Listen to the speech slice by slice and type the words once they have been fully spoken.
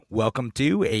Welcome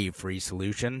to A Free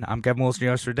Solution. I'm Kevin Wilson,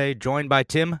 your host today, joined by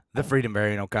Tim, the Freedom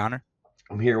Variant O'Connor.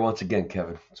 I'm here once again,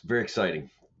 Kevin. It's very exciting.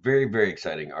 Very, very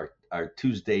exciting. Our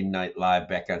Tuesday night live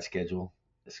back on schedule.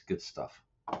 It's good stuff.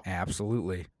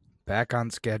 Absolutely. Back on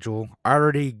schedule.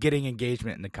 Already getting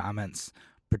engagement in the comments,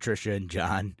 Patricia and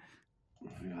John.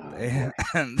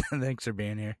 Thanks for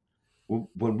being here.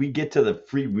 When we get to the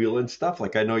freewheeling stuff,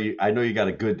 like I know you got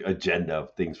a good agenda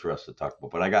of things for us to talk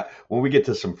about, but when we get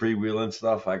to some freewheeling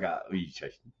stuff,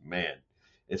 man,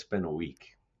 it's been a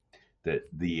week.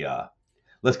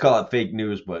 Let's call it fake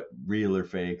news, but real or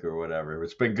fake or whatever.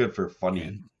 It's been good for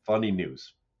funny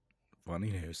news.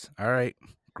 Funny news. All right,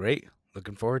 great.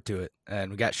 Looking forward to it.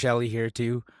 And we got Shelly here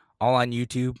too, all on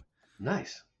YouTube.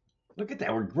 Nice. Look at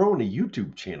that. We're growing a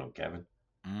YouTube channel, Kevin.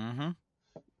 Mm-hmm.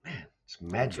 Man, it's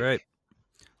magic. That's right.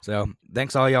 So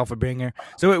thanks all y'all for being here.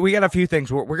 So we got a few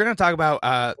things. We're going to talk about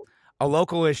a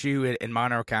local issue in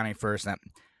Monroe County first. I'm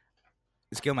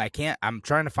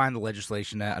trying to find the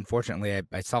legislation. Unfortunately,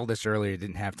 I saw this earlier.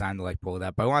 Didn't have time to pull it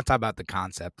up. But I want to talk about the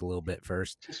concept a little bit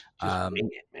first. Just wing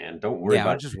it, man. Don't worry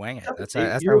about it. Just wing it. That's you're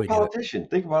how we do it. You're a politician.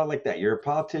 Think about it like that. You're a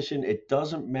politician. It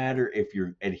doesn't matter if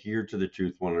you adhere to the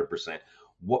truth 100%.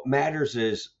 What matters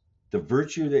is the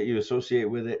virtue that you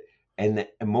associate with it and the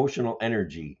emotional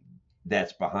energy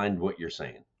that's behind what you're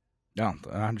saying. No,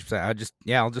 100%.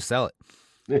 I'll just sell it.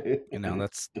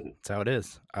 That's how it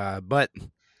is. But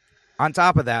on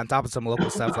top of some local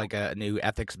stuff like a new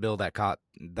ethics bill that caught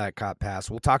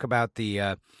passed, we'll talk about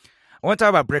I want to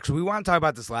talk about BRICS. We want to talk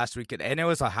about this last week, and it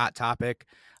was a hot topic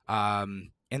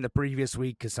in the previous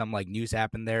week because some news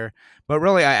happened there. But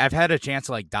really, I've had a chance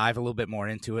to dive a little bit more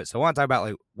into it. So I want to talk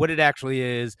about what it actually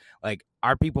is.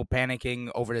 Are people panicking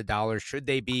over the dollar? Should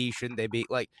they be? Shouldn't they be?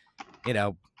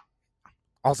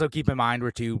 Also keep in mind we're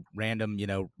two random,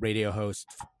 radio hosts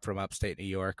from upstate New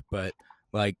York. But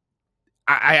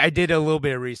I did a little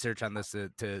bit of research on this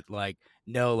to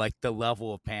know the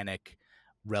level of panic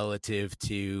relative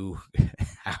to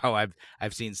how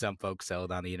I've seen some folks sell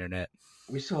it on the internet.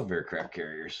 We still have aircraft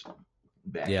carriers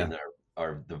back in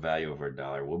the value of our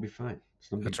dollar. We'll be fine.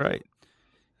 That's right.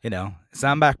 It's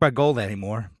not backed by gold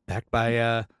anymore. Backed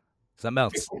by something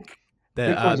else.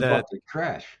 The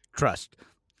crash. Trust.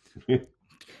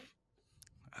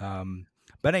 But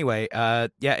anyway, so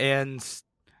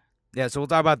we'll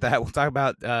talk about that. We'll talk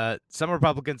about some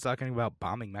Republicans talking about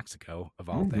bombing Mexico of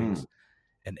all things,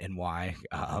 and why.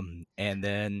 And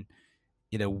then,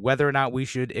 whether or not we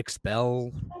should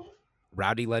expel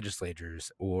rowdy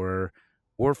legislators or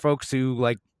folks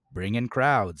who bring in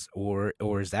crowds, or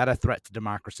is that a threat to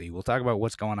democracy? We'll talk about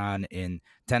what's going on in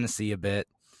Tennessee a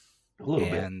little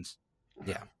bit, and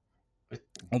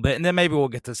then maybe we'll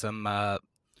get to some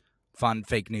fun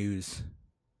fake news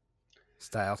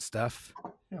style stuff.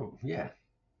 Oh, yeah.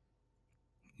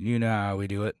 You know how we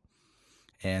do it.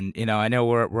 And, I know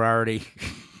we're already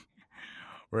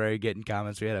getting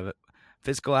comments. We had a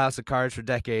fiscal house of cards for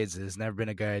decades. It has never been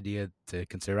a good idea to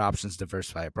consider options,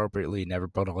 diversify appropriately, never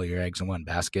put all your eggs in one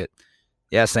basket.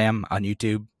 Yeah, Sam, on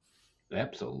YouTube.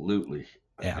 Absolutely.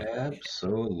 Yeah.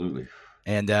 Absolutely.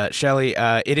 And, Shelly,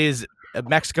 it is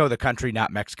Mexico, the country,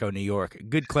 not Mexico, New York.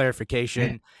 Good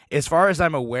clarification. As far as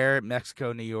I'm aware,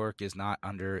 Mexico, New York is not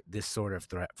under this sort of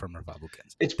threat from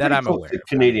Republicans. It's that I'm aware. To the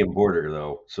Canadian border,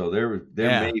 though, so there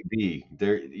may be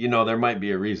there might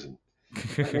be a reason.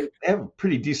 They have a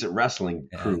pretty decent wrestling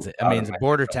crew. It's a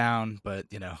border town, but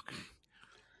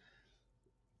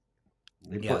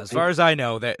as far as I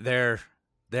know, they're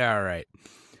all right.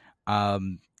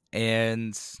 So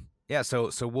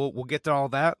we'll get to all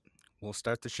that. We'll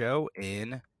start the show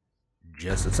in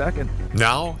just a second.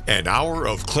 Now, an hour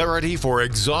of clarity for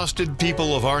exhausted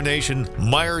people of our nation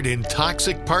mired in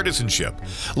toxic partisanship.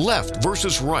 Left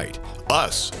versus right,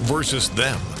 us versus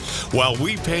them. While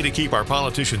we pay to keep our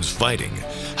politicians fighting,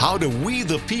 how do we,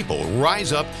 the people,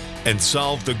 rise up and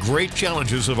solve the great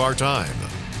challenges of our time?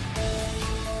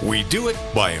 We do it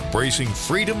by embracing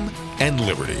freedom and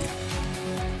liberty.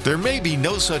 There may be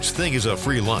no such thing as a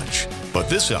free lunch, but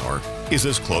this hour is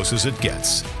as close as it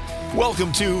gets.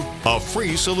 Welcome to A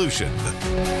Free Solution.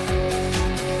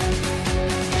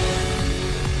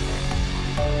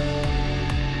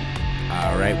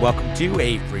 All right, welcome to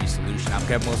A Free Solution. I'm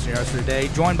Kevin Wilson, your host for today,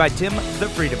 joined by Tim, the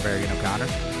Freedom Variant O'Connor.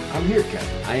 I'm here,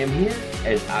 Kevin. I am here,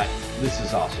 and this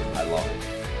is awesome. I love it.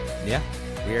 Yeah,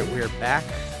 we're back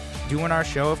doing our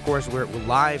show. Of course, we're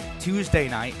live Tuesday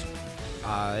night.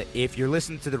 If you're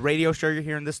listening to the radio show, you're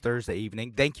hearing this Thursday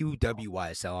evening. Thank you,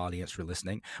 WYSL audience, for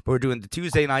listening. But we're doing the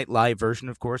Tuesday night live version,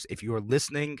 of course. If you are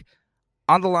listening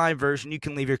on the live version, you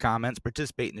can leave your comments,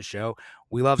 participate in the show.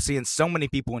 We love seeing so many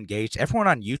people engaged. Everyone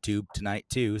on YouTube tonight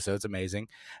too, so it's amazing.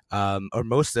 Or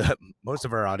most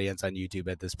of our audience on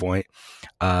YouTube at this point.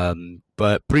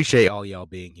 But appreciate all y'all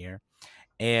being here.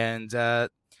 And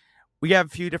we have a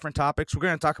few different topics. We're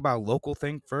going to talk about a local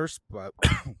thing first, but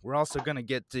we're also going to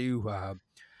get to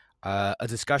a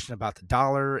discussion about the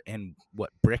dollar and what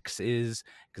BRICS is,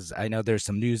 because I know there's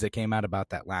some news that came out about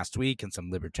that last week, and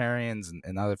some libertarians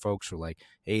and other folks were like,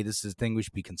 hey, this is a thing we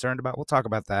should be concerned about. We'll talk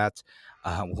about that.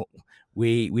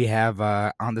 We have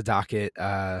on the docket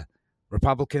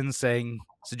Republicans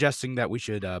suggesting that we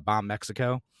should bomb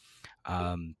Mexico,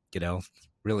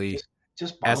 really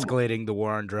just bomb escalating the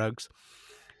war on drugs.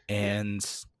 And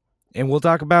we'll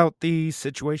talk about the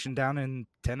situation down in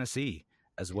Tennessee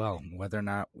as well, whether or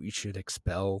not we should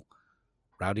expel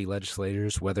rowdy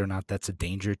legislators, whether or not that's a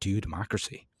danger to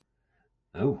democracy.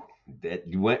 Oh, that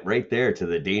you went right there to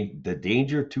the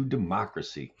danger to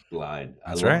democracy line.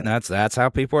 That's right. That's how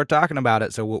people are talking about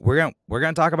it. So we're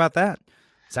gonna talk about that.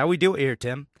 That's how we do it here,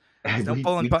 Tim. No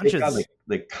pulling punches. Take on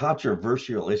the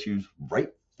controversial issues right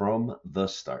from the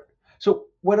start. So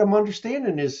what I'm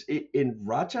understanding is in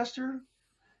Rochester,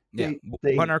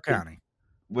 Bonner County.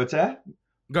 What's that?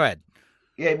 Go ahead.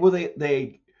 Yeah, well,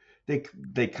 they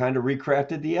kind of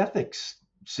recrafted the ethics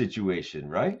situation,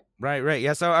 right? Right.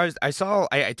 Yeah. So I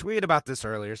tweeted about this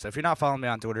earlier. So if you're not following me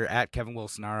on Twitter, at Kevin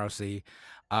Wilson ROC,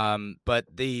 but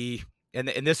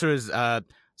and this was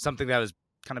something that was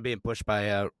kind of being pushed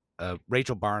by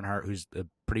Rachel Barnhart, who's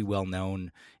pretty well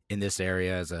known in this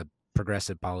area as a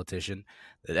progressive politician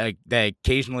that I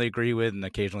occasionally agree with and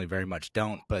occasionally very much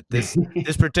don't. But this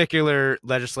particular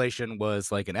legislation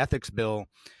was like an ethics bill,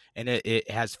 and it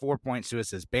has 4 points to it. It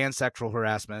says ban sexual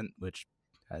harassment, which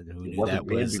who knew that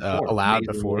was allowed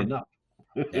before.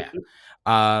 Yeah.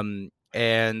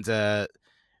 And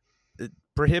it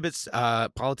prohibits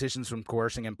politicians from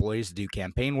coercing employees to do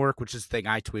campaign work, which is the thing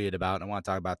I tweeted about, and I want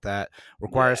to talk about that.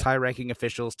 Requires high-ranking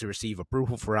officials to receive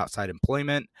approval for outside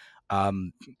employment,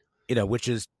 which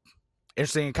is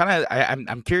interesting. Kind of,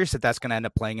 I'm curious if that's going to end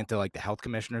up playing into like the health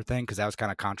commissioner thing, because that was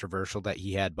kind of controversial that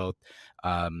he had both.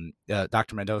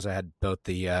 Dr. Mendoza had both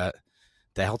the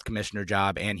health commissioner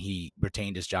job, and he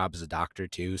retained his job as a doctor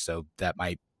too. So that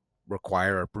might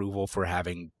require approval for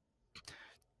having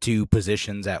two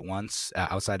positions at once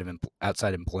outside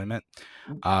employment.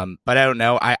 But I don't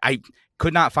know. I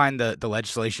could not find the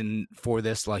legislation for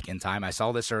this like in time. I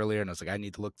saw this earlier and I was like, I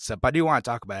need to look this up. But I do want to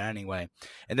talk about it anyway.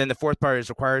 And then the fourth part is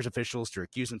requires officials to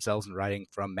recuse themselves in writing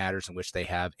from matters in which they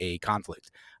have a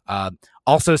conflict.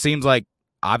 Also seems like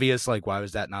obvious. Like, why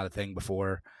was that not a thing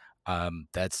before?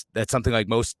 That's something like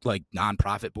most like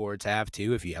nonprofit boards have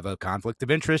too. If you have a conflict of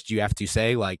interest, you have to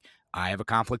say like, I have a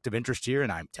conflict of interest here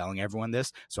and I'm telling everyone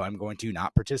this, so I'm going to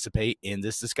not participate in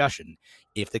this discussion.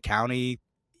 If the county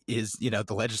is, the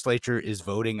legislature is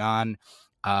voting on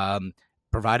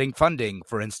providing funding,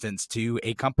 for instance, to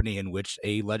a company in which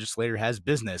a legislator has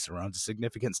business or owns a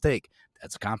significant stake,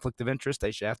 that's a conflict of interest.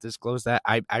 They should have to disclose that.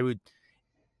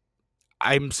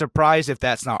 I'm surprised if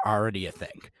that's not already a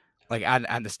thing, like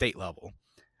on the state level.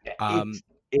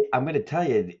 I'm going to tell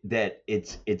you that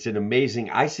it's an amazing.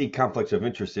 I see conflicts of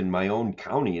interest in my own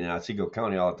county, in Otsego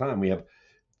County, all the time. We have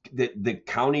the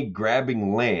county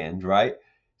grabbing land, right,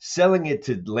 selling it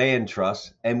to land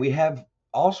trusts, and we have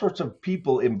all sorts of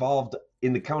people involved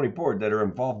in the county board that are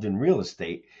involved in real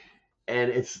estate, and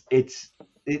it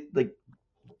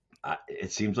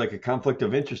seems like a conflict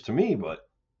of interest to me, but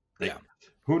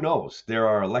who knows? There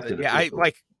are elected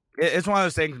officials. It's one of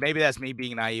those things. Maybe that's me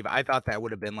being naive. I thought that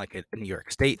would have been like a New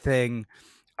York State thing,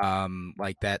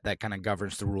 like that kind of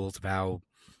governs the rules of how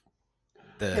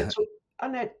so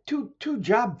on that two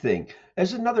job thing.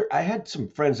 As another, I had some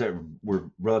friends that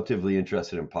were relatively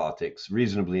interested in politics,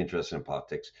 reasonably interested in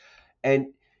politics, and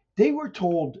they were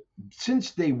told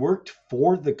since they worked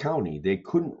for the county, they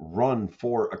couldn't run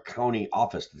for a county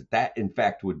office. That in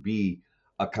fact would be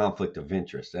a conflict of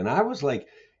interest. And I was like,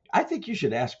 I think you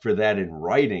should ask for that in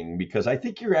writing, because I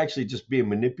think you're actually just being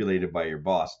manipulated by your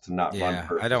boss to not run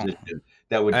for a position.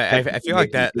 That would. I feel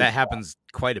like that happens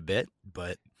quite a bit,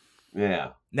 but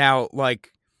yeah. Now,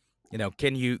 like,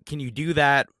 can you do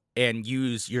that and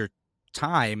use your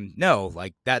time? No,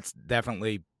 like that's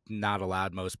definitely not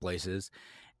allowed most places.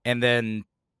 And then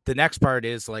the next part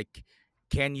is like,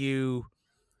 can you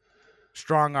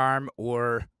strong arm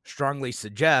or strongly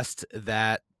suggest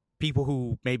that people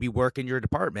who maybe work in your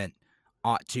department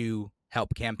ought to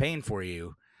help campaign for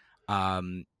you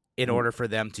in order for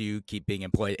them to keep being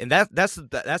employed? And that's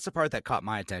the part that caught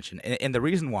my attention. And the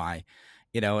reason why,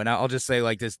 and I'll just say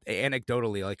like this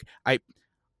anecdotally, like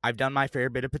I've done my fair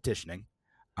bit of petitioning.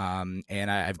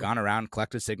 And I've gone around,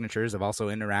 collected signatures. I've also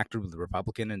interacted with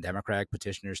Republican and Democratic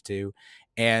petitioners too.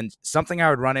 And something I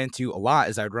would run into a lot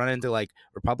is I'd run into like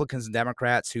Republicans and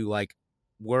Democrats who like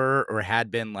were or had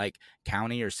been like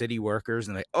county or city workers,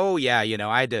 and like, oh yeah,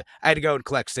 I had to go and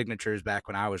collect signatures back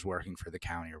when I was working for the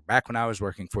county or back when I was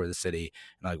working for the city.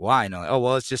 And like, why? And like, oh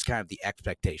well, it's just kind of the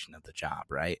expectation of the job,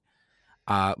 right?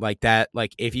 Like that,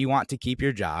 like if you want to keep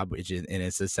your job, which is, and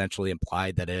it's essentially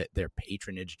implied that they're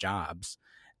patronage jobs,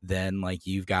 then like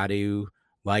you've got to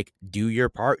like do your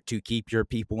part to keep your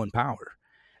people in power.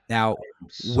 Now,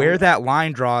 where that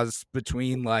line draws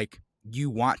between like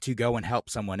you want to go and help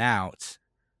someone out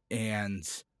and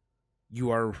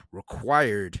you are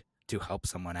required to help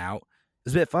someone out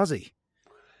is a bit fuzzy.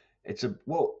 It's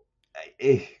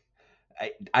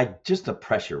I just the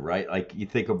pressure, right? Like you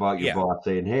think about your boss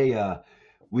saying, "Hey,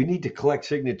 we need to collect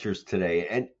signatures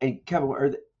today," and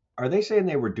Kevin, are they saying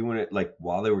they were doing it like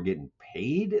while they were getting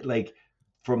paid, like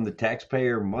from the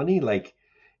taxpayer money? Like,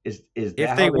 is that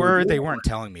if they were, they weren't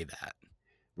telling me that,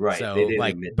 right? So they didn't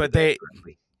like, admit but they.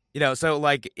 So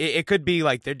like it could be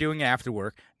like they're doing it after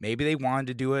work. Maybe they wanted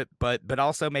to do it, but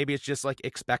also maybe it's just like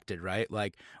expected, right?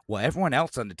 Like, well, everyone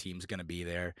else on the team's going to be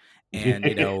there, and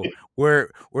we're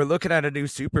looking at a new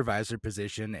supervisor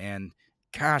position, and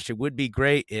gosh, it would be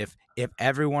great if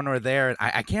everyone were there. And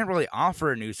I can't really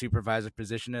offer a new supervisor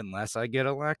position unless I get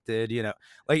elected.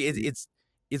 Like it's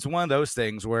one of those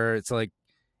things where it's like,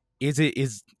 is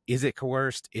it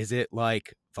coerced? Is it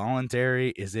like voluntary?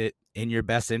 Is it in your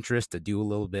best interest to do a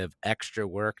little bit of extra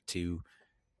work to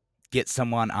get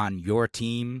someone on your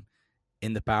team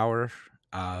in the power?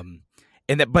 But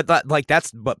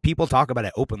people talk about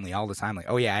it openly all the time. Like,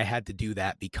 oh yeah, I had to do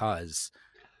that because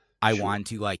I wanted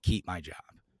to like keep my job.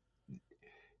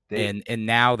 And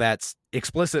now that's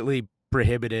explicitly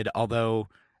prohibited. Although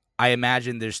I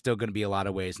imagine there's still going to be a lot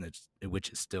of ways in which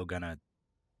it's still going to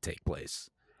take place.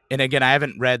 And again, I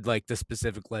haven't read like the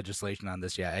specific legislation on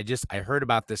this yet. I heard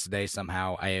about this today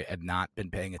somehow. I have not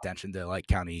been paying attention to like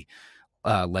county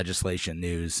legislation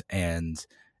news, and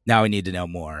now I need to know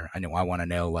more. I want to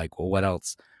know like, well, what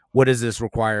else? What does this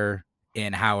require,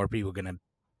 and how are people going to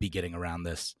be getting around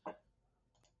this?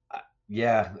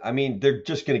 Yeah, I mean, they're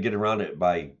just going to get around it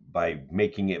by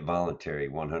making it voluntary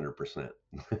 100%.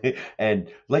 And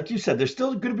like you said, there's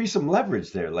still going to be some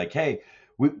leverage there. Like, hey,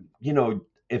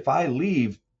 if I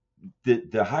leave,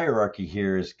 the hierarchy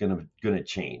here is going to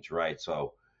change, right?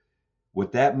 So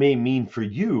what that may mean for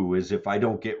you is if I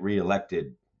don't get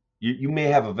reelected, you may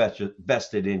have a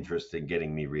vested interest in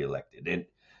getting me reelected. And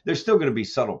there's still going to be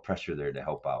subtle pressure there to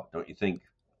help out, don't you think?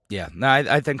 Yeah, no,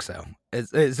 I think so. So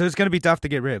it's going to be tough to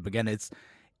get rid of. Again, it's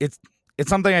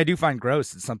something I do find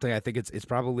gross. It's something I think it's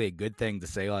probably a good thing to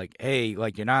say, like, hey,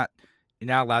 like you're not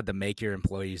allowed to make your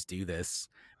employees do this.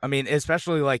 I mean,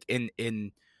 especially like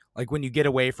in like when you get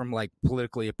away from like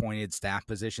politically appointed staff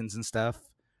positions and stuff,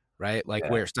 right? Like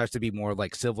where it starts to be more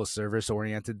like civil service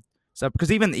oriented stuff.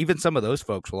 Because even some of those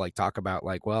folks will like talk about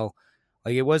like, well,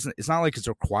 like it's not like it's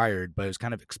required, but it was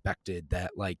kind of expected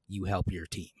that like you help your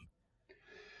team.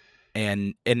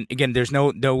 And again, there's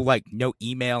no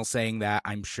email saying that.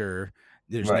 I'm sure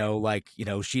there's no like,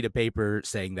 sheet of paper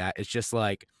saying that. It's just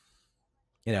like,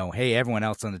 hey, everyone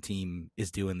else on the team is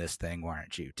doing this thing. Why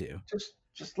aren't you too?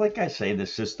 Just like I say, the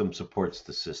system supports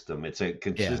the system. It's a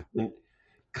consistent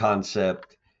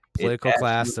concept. Political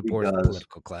class supports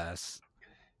political class.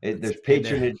 There's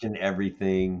patronage in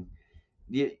everything.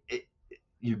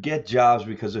 You get jobs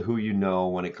because of who you know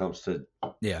when it comes to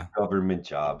government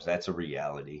jobs. That's a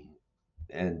reality.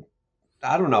 And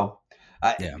I don't know.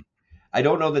 I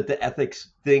don't know that the ethics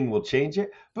thing will change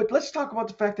it. But let's talk about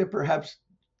the fact that perhaps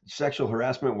sexual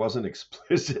harassment wasn't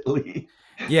explicitly.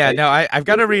 Yeah, no, I've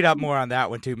got to read up more on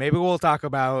that one too. Maybe we'll talk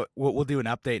about we'll do an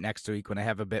update next week when I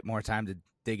have a bit more time to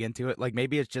dig into it. Like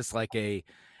maybe it's just like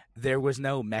there was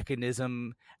no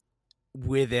mechanism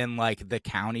within like the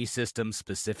county system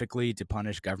specifically to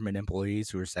punish government employees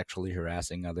who are sexually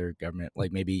harassing other government.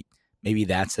 Like maybe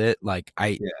that's it. Like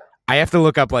I have to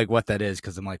look up like what that is,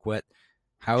 because I'm like, what?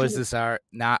 How is this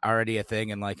not already a thing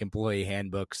in like employee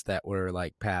handbooks that were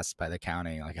like passed by the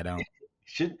county? Like I don't.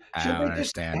 Should they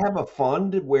understand. Just have a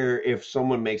fund where if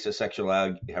someone makes a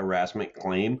sexual harassment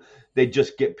claim, they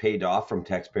just get paid off from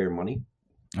taxpayer money?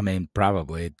 I mean,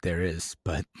 probably there is,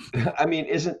 but I mean,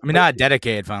 not a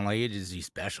dedicated fund. Like you just use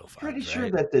special funds. Pretty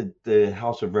sure that the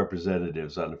House of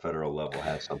Representatives on the federal level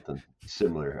has something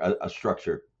similar, a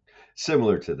structure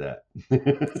similar to that.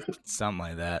 Something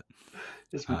like that.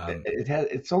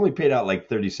 It's only paid out like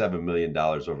 $37 million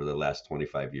over the last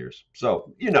 25 years.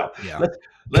 So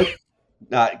let's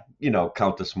not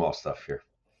count the small stuff here.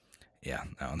 Yeah,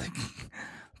 no,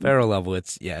 federal level,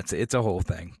 it's a whole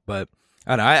thing. But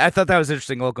I don't know. I thought that was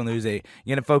interesting local news.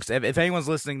 Folks, if anyone's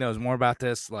listening knows more about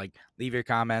this, like leave your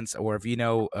comments, or if you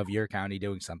know of your county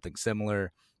doing something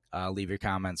similar, leave your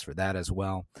comments for that as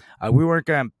well. We weren't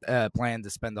going to plan to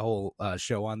spend the whole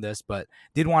show on this, but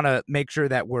did want to make sure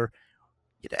that we're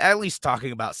at least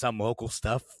talking about some local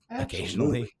stuff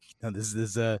occasionally. This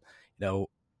is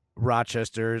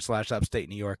Rochester / upstate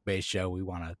New York based show. We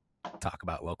want to talk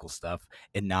about local stuff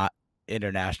and not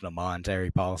international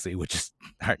monetary policy, which is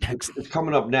our next. It's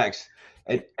coming up next,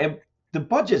 and the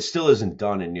budget still isn't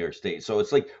done in New York State, so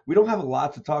it's like we don't have a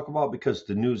lot to talk about because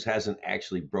the news hasn't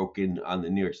actually broken on the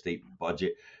New York State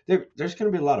budget. There's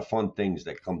going to be a lot of fun things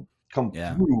that come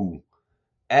through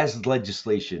as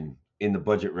legislation in the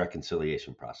budget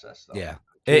reconciliation process, though. Yeah.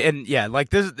 And like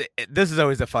this is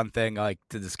always a fun thing, like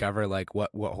to discover like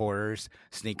what horrors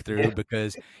sneak through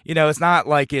because it's not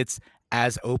like it's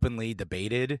as openly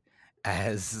debated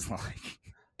as like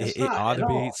it ought to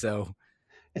be. So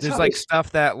there's like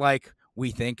stuff that like we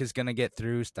think is gonna get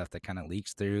through, stuff that kind of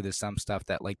leaks through. There's some stuff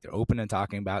that like they're open and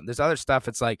talking about. And there's other stuff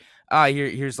it's like,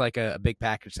 here's like a big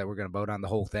package that we're gonna vote on the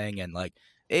whole thing, and like,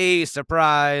 hey,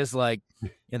 surprise, like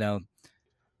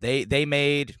they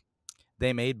made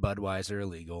Budweiser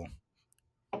illegal.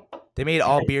 They made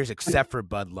all beers except for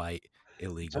Bud Light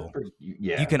illegal.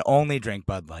 You can only drink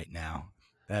Bud Light now.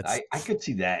 I could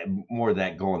see that more of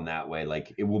that going that way.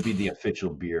 Like it will be the official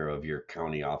beer of your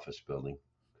county office building.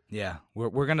 Yeah,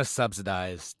 we're gonna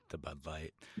subsidize the Bud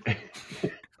Light.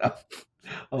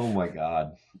 Oh my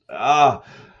God!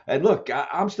 And look,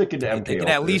 I'm sticking to MKO. They can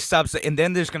at least subsidize, and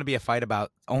then there's going to be a fight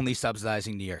about only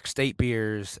subsidizing New York State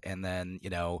beers, and then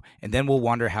and then we'll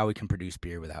wonder how we can produce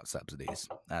beer without subsidies.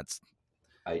 That's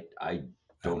I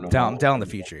don't know. I'm telling the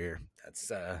future here.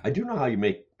 That's I do know how you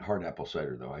make hard apple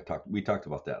cider, though. We talked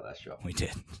about that last show. We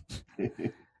did.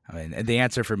 I mean, the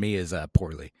answer for me is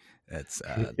poorly. It's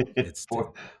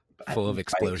full of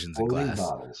explosions in glass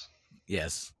bottles.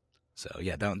 Yes. So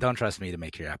yeah, don't trust me to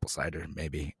make your apple cider.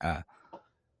 Maybe.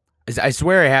 I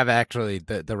swear I have actually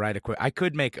the right equipment. I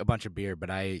could make a bunch of beer, but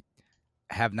I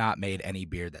have not made any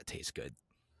beer that tastes good.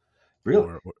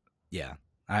 Really? Yeah.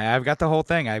 I've got the whole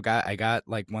thing. I got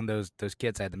like one of those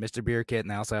kits. I had the Mr. Beer kit,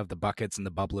 and I also have the buckets and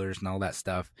the bubblers and all that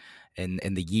stuff, and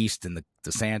the yeast and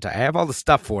the Santa. I have all the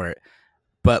stuff for it,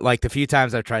 but like the few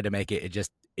times I've tried to make it,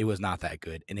 it was not that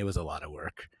good, and it was a lot of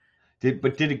work. Did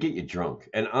it get you drunk?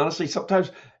 And honestly,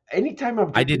 sometimes, anytime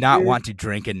I did not want to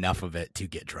drink enough of it to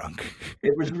get drunk.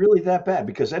 It was really that bad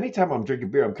because anytime I'm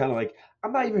drinking beer, I'm kind of like,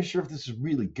 I'm not even sure if this is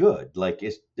really good. Like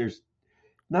there's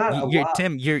not a lot.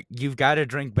 Tim, you've got to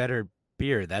drink better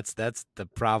beer. That's the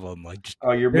problem. Like,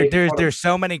 there's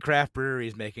so many craft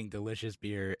breweries making delicious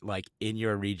beer like in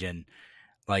your region.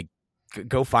 Like,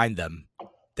 go find them.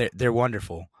 They're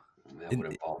wonderful.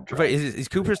 Is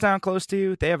Cooperstown close to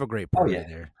you? They have a great brewery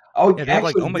there. Oh, yeah, they have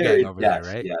like Omega over there,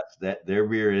 right? Yes, their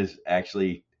beer is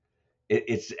actually,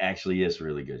 it's actually is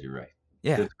really good. You're right.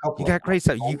 Yeah, you got great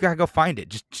stuff. You gotta go find it.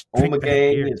 Just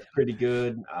Omega is pretty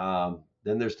good.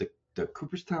 Then there's the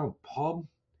Cooperstown pub.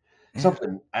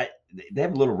 Something they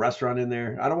have a little restaurant in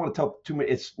there. I don't want to tell too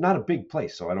many. It's not a big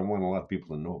place, so I don't want a lot of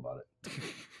people to know about it.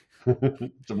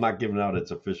 So I'm not giving out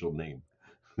its official name.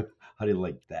 How do you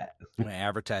like that? I'm gonna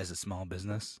advertise a small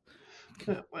business.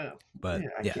 Well, but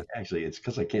yeah. Actually, it's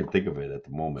because I can't think of it at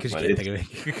the moment. But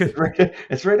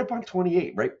it's right up on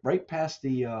 28, right past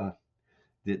the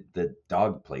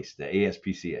dog place, the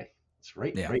ASPCA. It's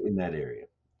right in that area.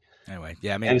 Anyway,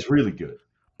 yeah, I mean, and it's really good.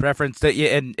 Preference that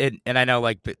and I know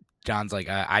like John's like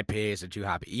IPAs are too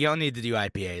hoppy. You don't need to do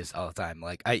IPAs all the time.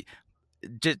 Like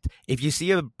if you see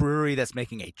a brewery that's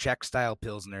making a Czech style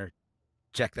Pilsner,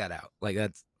 check that out. Like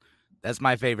that's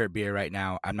my favorite beer right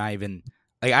now. I'm not even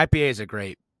like IPAs are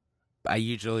great.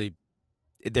 They're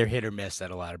hit or miss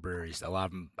at a lot of breweries. A lot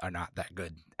of them are not that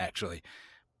good actually.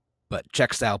 But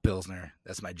Czech style Pilsner,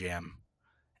 that's my jam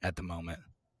at the moment.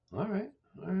 All right.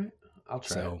 I'll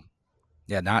try. So,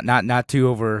 yeah, not too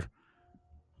overdone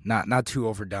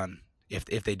if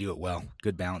they do it well.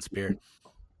 Good balanced beer.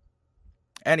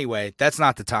 Anyway, that's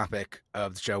not the topic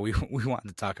of the show. We wanted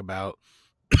to talk about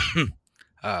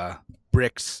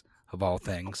BRICS of all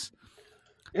things.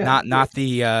 Yeah, not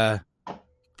the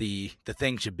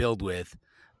things you build with,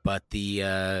 but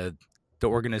the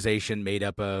organization made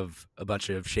up of a bunch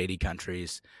of shady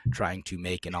countries trying to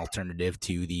make an alternative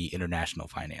to the international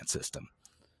finance system.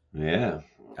 Yeah.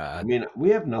 I mean, we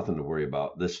have nothing to worry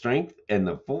about. The strength and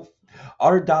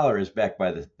our dollar is backed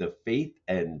by the faith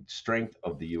and strength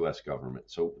of the U.S. government.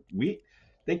 So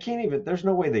they can't even, there's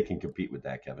no way they can compete with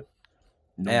that, Kevin.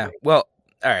 No way. Well,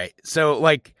 all right. So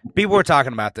like people were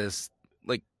talking about this,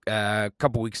 like a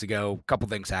couple weeks ago, a couple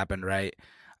things happened, right?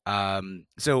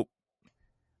 So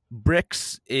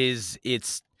BRICS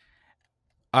it's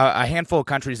a handful of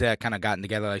countries that kind of gotten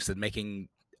together, like I said, making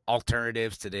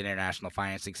alternatives to the international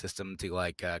financing system, to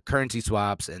like currency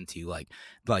swaps, and to like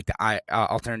the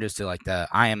alternatives to like the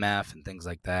IMF and things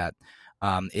like that.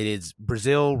 It is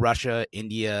Brazil, Russia,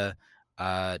 India,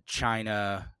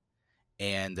 China,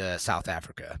 and South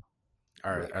Africa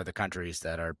are the countries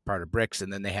that are part of BRICS,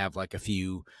 and then they have like a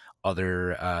few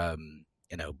other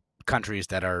countries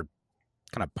that are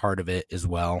kind of part of it as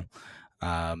well.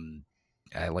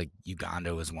 Like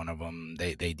Uganda is one of them.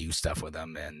 They do stuff with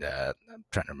them, and I'm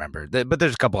trying to remember. But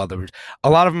there's a couple others. A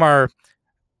lot of them are,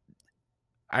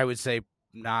 I would say,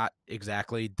 not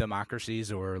exactly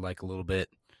democracies, or like a little bit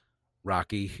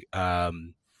rocky.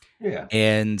 Yeah.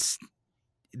 And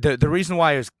the reason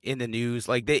why it was in the news,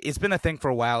 like it's been a thing for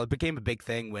a while. It became a big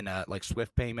thing when like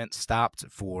SWIFT payments stopped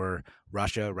for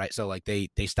Russia, right? So like they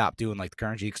stopped doing like the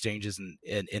currency exchanges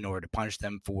in order to punish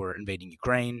them for invading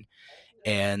Ukraine.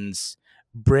 And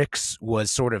BRICS was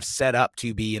sort of set up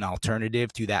to be an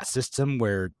alternative to that system,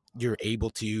 where you're able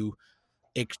to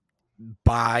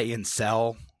buy and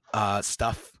sell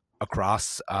stuff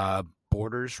across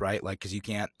borders, right? Like, because you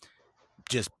can't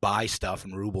just buy stuff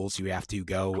in rubles. You have to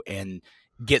go and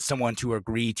get someone to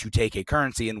agree to take a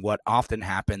currency. And what often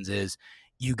happens is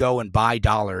you go and buy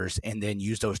dollars and then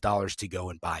use those dollars to go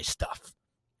and buy stuff,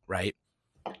 right?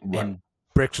 And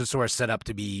BRICS was sort of set up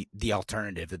to be the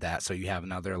alternative to that. So you have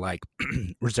another like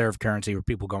reserve currency where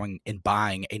people going and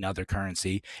buying another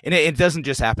currency. And it doesn't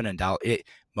just happen in dollars. It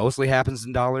mostly happens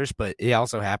in dollars, but it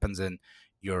also happens in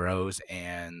euros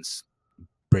and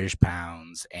British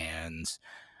pounds and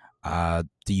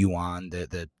the yuan,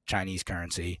 the Chinese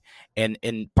currency. And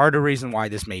part of the reason why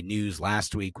this made news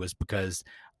last week was because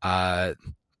the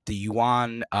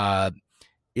yuan,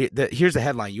 here's the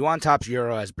headline: Yuan tops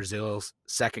euro as Brazil's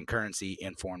second currency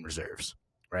in foreign reserves,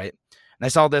 right? And I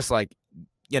saw this like,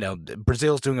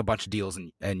 Brazil's doing a bunch of deals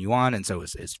in yuan, and so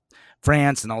is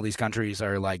France, and all these countries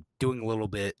are like doing a little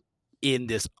bit in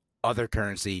this other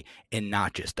currency and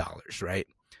not just dollars, right?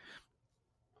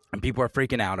 And people are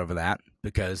freaking out over that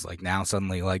because like now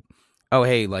suddenly like, oh,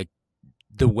 hey, like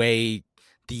the way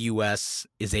the US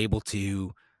is able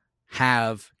to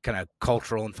have kind of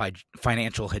cultural and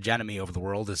financial hegemony over the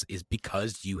world is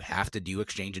because you have to do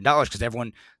exchange in dollars, because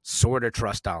everyone sort of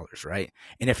trusts dollars, right?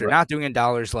 And if you're not doing in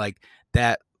dollars, like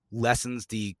that lessens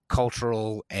the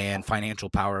cultural and financial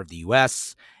power of the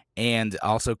US, and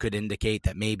also could indicate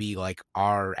that maybe like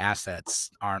our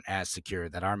assets aren't as secure,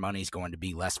 that our money is going to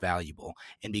be less valuable.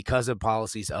 And because of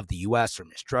policies of the US or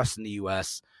mistrust in the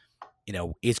US,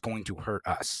 it's going to hurt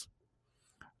us.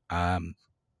 Am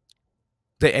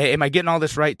I getting all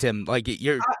this right, Tim? Like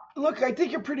look, I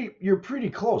think you're pretty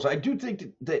close. I do think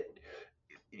that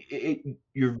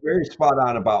you're very spot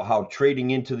on about how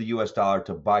trading into the U.S. dollar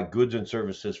to buy goods and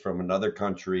services from another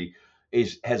country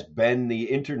has been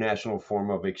the international form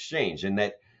of exchange, and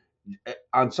that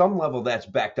on some level that's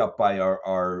backed up by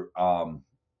our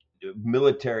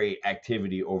military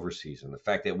activity overseas, and the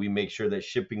fact that we make sure that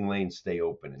shipping lanes stay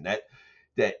open, and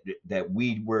that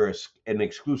we were an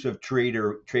exclusive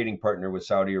trading partner with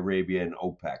Saudi Arabia and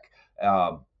OPEC.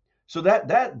 So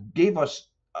that gave us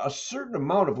a certain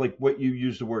amount of, like what you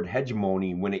used the word,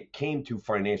 hegemony when it came to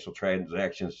financial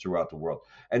transactions throughout the world.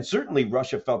 And certainly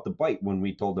Russia felt the bite when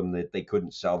we told them that they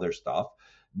couldn't sell their stuff.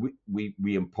 We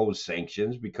imposed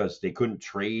sanctions because they couldn't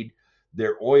trade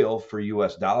their oil for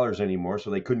US dollars anymore, so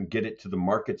they couldn't get it to the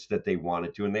markets that they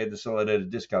wanted to, and they had to sell it at a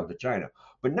discount to China.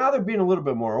 But now they're being a little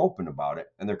bit more open about it,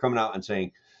 and they're coming out and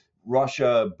saying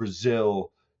Russia,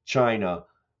 Brazil, China,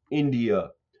 India,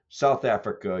 South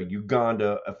Africa,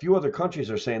 Uganda, a few other countries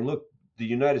are saying, look, the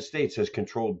United States has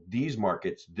controlled these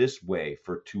markets this way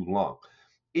for too long.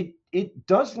 It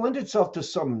does lend itself to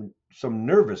some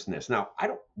nervousness. Now, I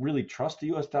don't really trust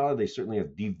the US dollar. They certainly have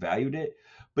devalued it,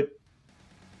 but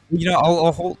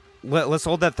I'll hold. Let's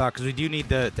hold that thought, because we do need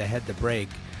to head to break.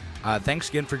 Thanks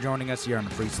again for joining us here on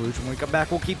the Free Solution. When we come back,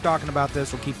 we'll keep talking about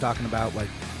this. We'll keep talking about like,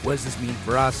 what does this mean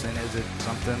for us, and is it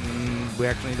something we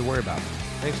actually need to worry about?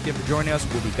 Thanks again for joining us.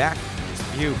 We'll be back in just a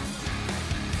few.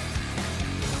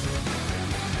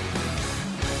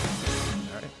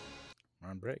 All right, we're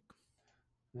on break.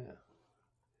 Yeah.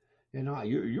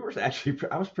 You were actually,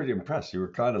 I was pretty impressed. You were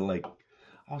kind of like,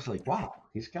 I was like, wow,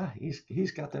 he's got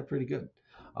that pretty good.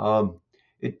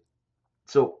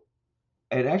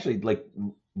 It actually, like,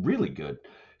 really good.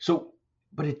 So,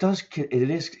 but it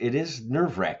is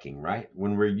nerve wracking, right?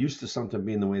 When we're used to something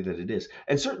being the way that it is,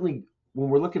 and certainly when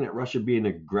we're looking at Russia being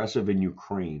aggressive in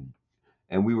Ukraine,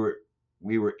 and we were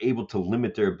we were able to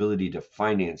limit their ability to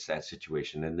finance that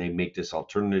situation, and they make this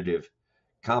alternative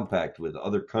compact with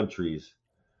other countries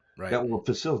Right. that will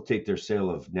facilitate their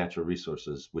sale of natural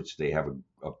resources, which they have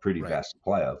a pretty Right. vast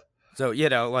supply of. So, you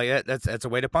know, like that's a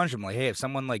way to punish them. Like, hey, if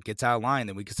someone like gets out of line,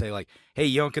 then we could say like, hey,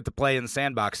 you don't get to play in the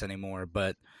sandbox anymore.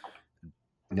 But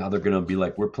Now they're going to be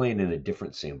like, we're playing in a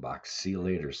different sandbox. See you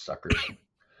later, suckers.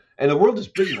 And the world is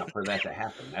big enough for that to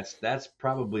happen. That's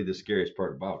probably the scariest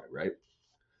part about it, right?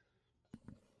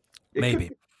 It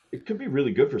maybe. it could be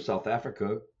really good for South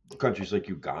Africa, countries like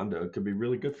Uganda. It could be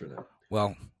really good for them.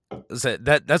 Well, so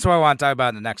that's what I want to talk about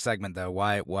in the next segment, though.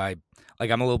 Why,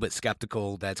 like, I'm a little bit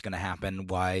skeptical that's going to happen.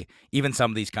 Why even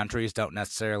some of these countries don't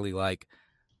necessarily like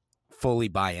fully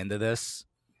buy into this,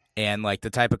 and like the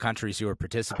type of countries who are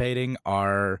participating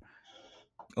are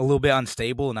a little bit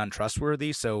unstable and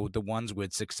untrustworthy. So the ones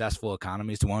with successful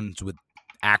economies, the ones with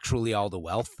actually all the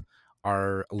wealth,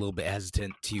 are a little bit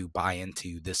hesitant to buy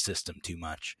into this system too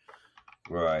much.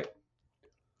 Right.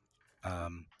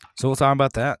 So we'll talk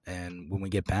about that, and when we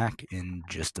get back in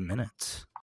just a minute.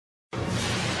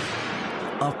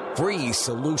 A free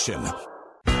solution.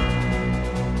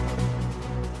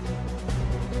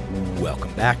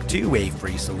 Welcome back to A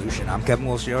Free Solution. I'm Kevin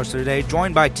Wilson, your host today,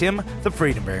 joined by Tim, the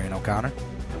Freedom Variant O'Connor.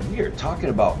 We are talking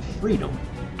about freedom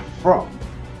from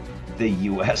the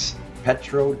U.S.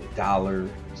 petrodollar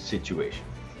situation.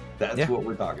 That's what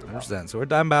we're talking about. 100%. So we're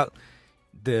talking about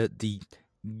the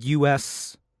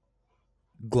U.S.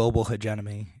 global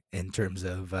hegemony in terms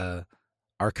of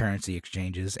our currency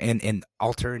exchanges and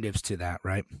alternatives to that,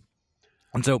 right?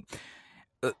 And so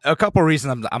a couple of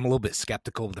reasons I'm a little bit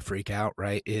skeptical of the freak out,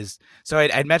 right, is so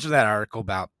I'd mentioned that article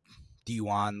about the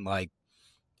yuan, like,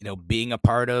 you know, being a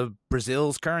part of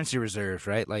Brazil's currency reserves,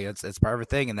 right? Like it's part of a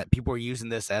thing, and that people are using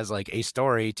this as like a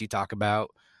story to talk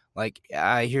about, like,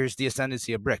 here's the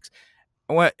ascendancy of BRICS.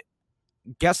 What?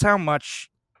 Guess how much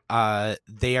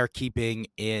they are keeping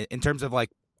in terms of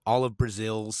like all of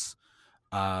Brazil's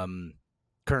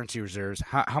currency reserves.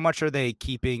 How much are they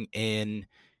keeping in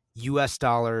U.S.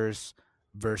 dollars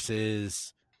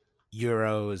versus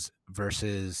euros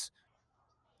versus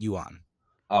yuan?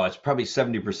 Oh, it's probably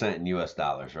 70% in U.S.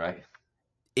 dollars, right?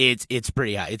 It's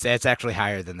pretty high. It's actually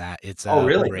higher than that. It's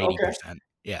really? over 80%.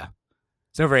 Yeah,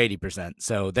 it's over 80%.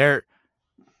 So they're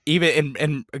even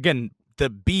and again, the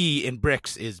B in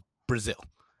BRICS is Brazil.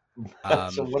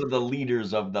 So one of the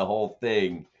leaders of the whole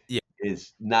thing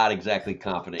is not exactly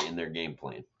confident in their game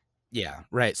plan. Yeah,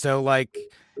 right. So like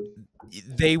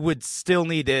they would still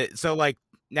need it. So like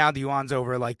now the yuan's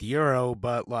over like the euro,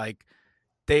 but like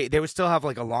they would still have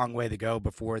like a long way to go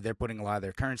before they're putting a lot of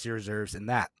their currency reserves in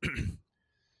that.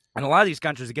 And a lot of these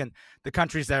countries, again, the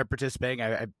countries that are participating,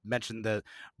 I mentioned the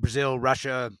Brazil,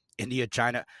 Russia, India,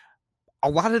 China. A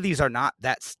lot of these are not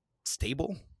that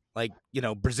stable. Like, you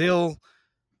know, Brazil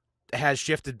has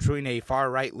shifted between a far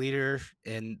right leader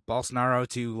in Bolsonaro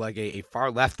to like a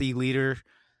far lefty leader.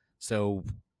 So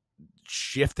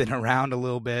shifting around a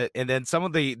little bit. And then some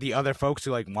of the other folks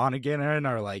who like want to get in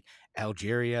are like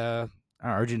Algeria,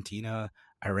 Argentina,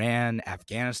 Iran,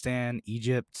 Afghanistan,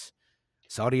 Egypt,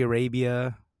 Saudi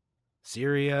Arabia,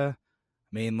 Syria.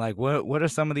 I mean, like, what do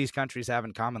some of these countries have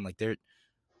in common? Like, they're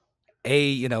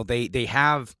they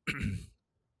have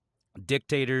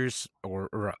dictators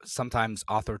or sometimes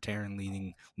authoritarian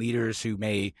leading leaders who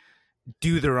may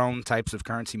do their own types of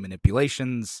currency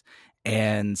manipulations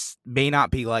and may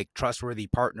not be like trustworthy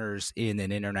partners in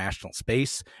an international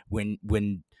space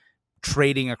when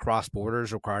trading across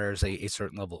borders requires a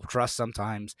certain level of trust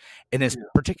sometimes. And it's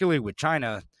particularly with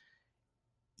China,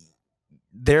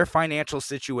 their financial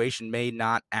situation may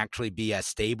not actually be as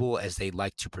stable as they'd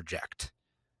like to project.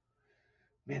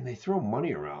 Man, they throw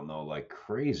money around though like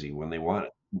crazy when they want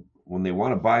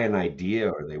to buy an idea,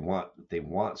 or they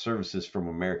want services from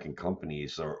American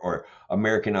companies or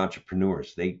American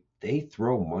entrepreneurs. They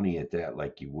throw money at that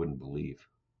like you wouldn't believe.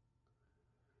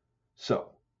 So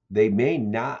they may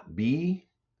not be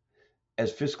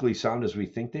as fiscally sound as we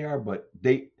think they are, but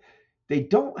they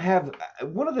don't have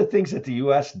one of the things that the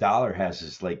US dollar has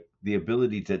is like the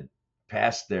ability to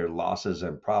pass their losses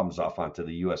and problems off onto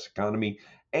the US economy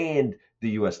and the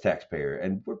US taxpayer.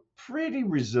 And we're pretty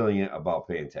resilient about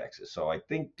paying taxes. So I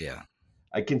think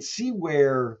I can see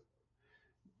where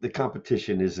the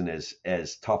competition isn't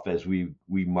as tough as we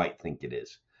might think it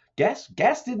is. Gas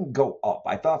didn't go up.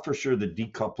 I thought for sure the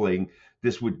decoupling,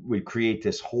 this would create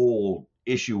this whole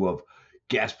issue of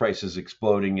gas prices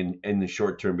exploding in the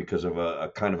short term because of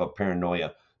a kind of a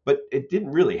paranoia. But it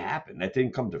didn't really happen. That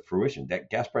didn't come to fruition.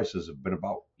 That gas prices have been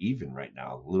about even right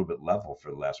now, a little bit level for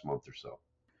the last month or so.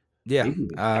 Yeah.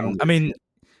 I mean,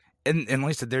 and like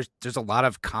I said, there's a lot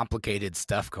of complicated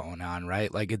stuff going on,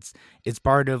 right? Like it's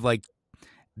part of like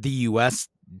the U.S.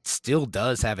 still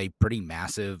does have a pretty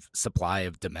massive supply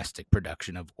of domestic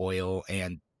production of oil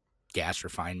and gas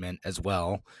refinement as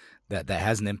well. That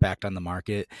has an impact on the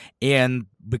market, and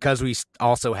because we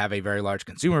also have a very large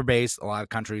consumer base, a lot of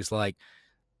countries like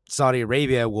Saudi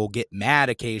Arabia will get mad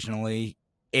occasionally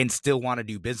and still want to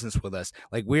do business with us.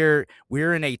 Like we're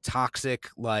in a toxic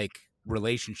like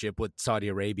relationship with Saudi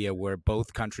Arabia where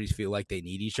both countries feel like they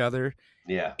need each other,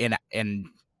 Yeah. and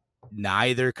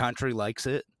neither country likes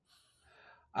it.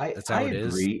 That's I how it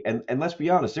is. agree. And let's be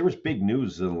honest, there was big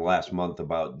news in the last month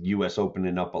about US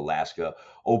opening up Alaska,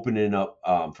 opening up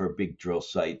for big drill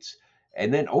sites,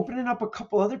 and then opening up a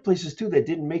couple other places too that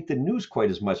didn't make the news quite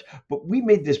as much. But we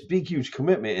made this big, huge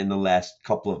commitment in the last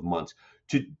couple of months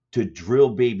to drill,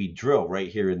 baby, drill right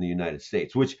here in the United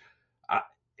States, which uh,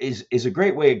 is a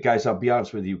great way, guys. I'll be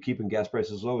honest with you, keeping gas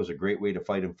prices low is a great way to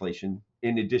fight inflation.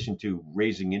 In addition to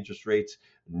raising interest rates,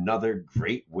 another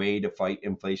great way to fight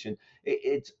inflation.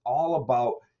 It's all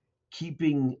about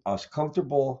keeping us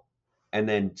comfortable and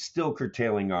then still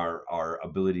curtailing our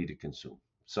ability to consume.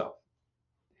 So,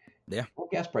 Yeah, well,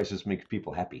 gas prices make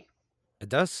people happy. it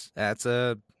does. It's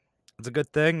a good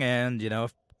thing, and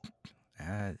if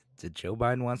Joe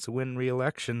Biden wants to win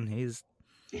re-election, He's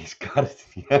got it.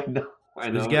 Yeah, I that's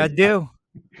what he's know. got to do.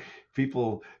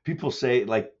 People say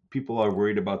like people are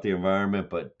worried about the environment,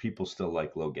 but people still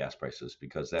like low gas prices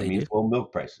because that They means do. low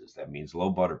milk prices. That means low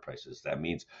butter prices. That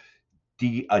means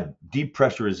a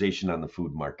depressurization on the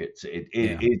food markets. Yeah.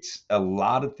 It's a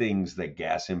lot of things that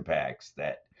gas impacts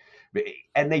that,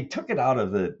 and they took it out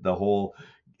of the whole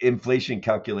inflation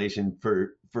calculation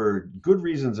for good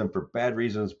reasons and for bad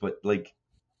reasons. But like,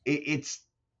 it's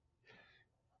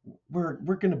we're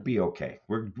gonna be okay.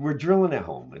 We're drilling at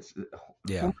home. It's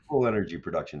Yeah. homeful energy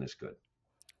production is good.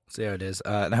 See how it is.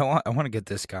 And I want to get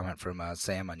this comment from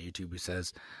Sam on YouTube who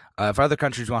says, if other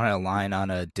countries want to align on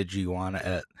a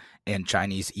Digiyuan and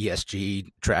Chinese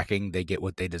ESG tracking, they get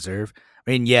what they deserve.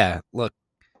 I mean, yeah, look,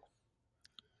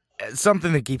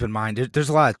 something to keep in mind. There's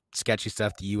a lot of sketchy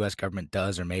stuff the U.S. government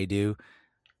does or may do.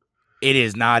 It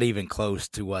is not even close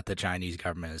to what the Chinese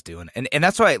government is doing. And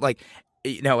that's why, like,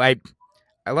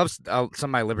 I love some of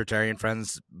my libertarian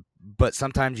friends, but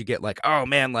sometimes you get like, oh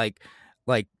man, like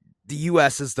the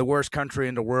U.S. is the worst country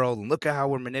in the world, and look at how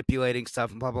we're manipulating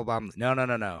stuff and blah blah blah. No, no,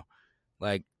 no, no.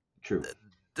 Like True.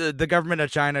 the government of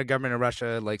China, government of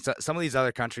Russia, like some of these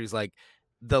other countries, like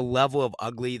the level of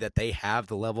ugly that they have,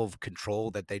 the level of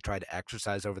control that they try to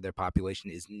exercise over their population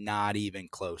is not even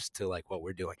close to like what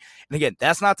we're doing. And again,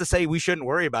 that's not to say we shouldn't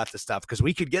worry about this stuff because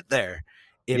we could get there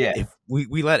Yeah. if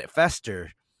we let it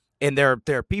fester. And there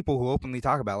are people who openly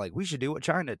talk about like we should do what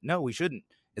China. No, we shouldn't.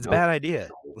 It's a No. bad idea.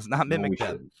 Let's not No, we mimic them.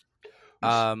 shouldn't.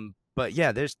 But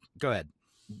yeah, go ahead.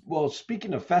 Well,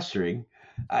 speaking of festering,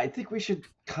 I think we should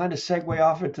kind of segue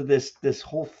off into this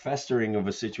whole festering of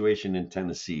a situation in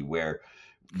Tennessee where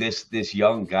this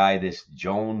young guy, this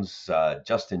Jones,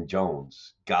 Justin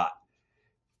Jones, got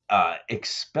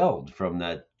expelled from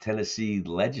the Tennessee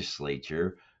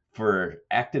legislature for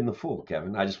acting the fool.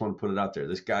 Kevin, I just want to put it out there.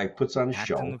 This guy puts on a Acting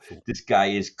show. the fool. This guy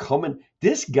is coming.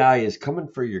 This guy is coming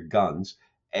for your guns,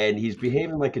 and he's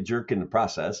behaving like a jerk in the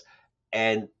process.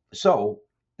 And so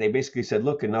they basically said,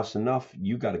 "Look, enough's enough.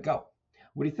 You got to go."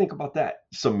 What do you think about that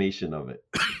summation of it?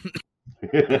 I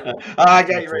Acting got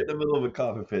the you right fool. in the middle of a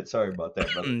coughing fit. Sorry about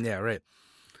that, brother. Yeah, right.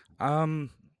 Um,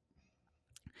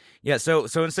 yeah. So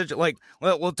in such like,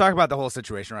 we'll talk about the whole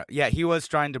situation, right? Yeah, he was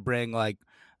trying to bring like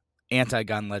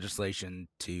anti-gun legislation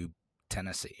to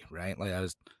Tennessee, right? Like that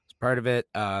was part of it.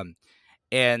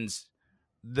 And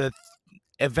the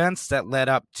events that led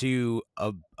up to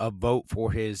a vote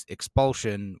for his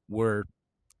expulsion were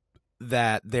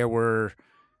that there were,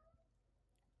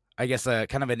 I guess, a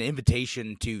kind of an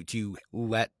invitation to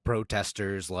let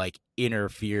protesters like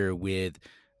interfere with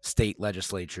state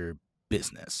legislature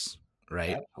business,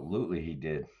 right? Absolutely, he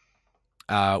did.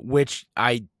 Which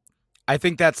I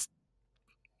think that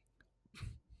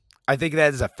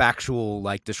is a factual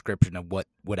like description of what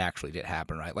actually did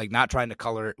happen, right? Like not trying to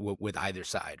color it with either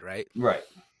side, right? Right.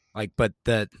 Like, but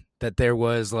that there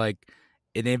was like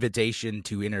an invitation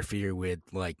to interfere with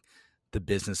like the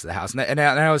business of the house, and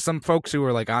I was some folks who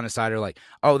were like on the side are like,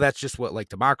 oh, that's just what like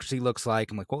democracy looks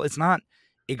like. I'm like, well, it's not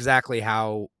exactly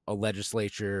how a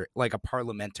legislature, like a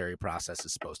parliamentary process,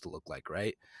 is supposed to look like,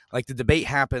 right? Like the debate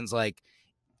happens like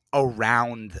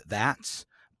around that,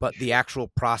 but the actual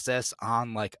process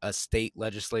on like a state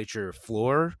legislature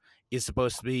floor is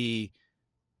supposed to be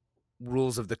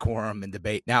rules of decorum and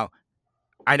debate. Now,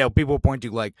 I know people point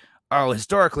to like, oh,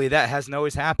 historically that hasn't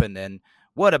always happened, and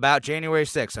what about January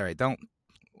 6th? All right,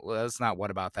 let's not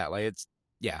what about that. Like it's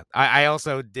I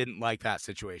also didn't like that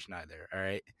situation either. All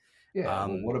right. Yeah.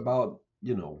 Well, what about,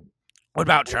 What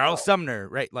about what Charles about, Sumner?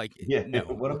 Right? Like yeah, no.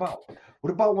 what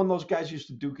about when those guys used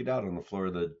to duke it out on the floor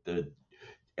of the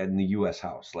in the U.S.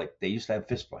 House? Like they used to have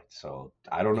fist fights. So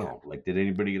I don't Yeah. know. Like, did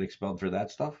anybody get expelled for that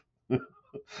stuff?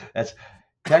 That's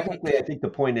technically, I think the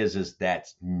point is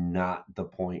that's not the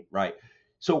point, right?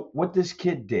 So what this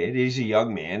kid did, he's a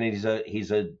young man, and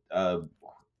he's a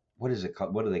what is it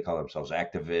called? What do they call themselves?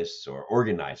 Activists or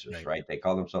organizers, Right. right? They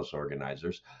call themselves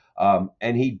organizers.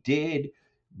 And he did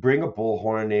bring a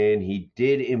bullhorn in. He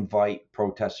did invite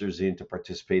protesters in to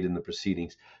participate in the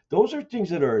proceedings. Those are things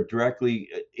that are directly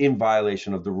in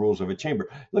violation of the rules of a chamber.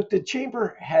 Look, the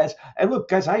chamber has, and look,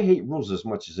 guys, I hate rules as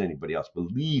much as anybody else,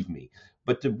 believe me.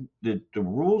 But the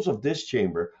rules of this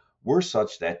chamber were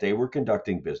such that they were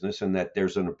conducting business and that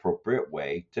there's an appropriate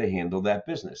way to handle that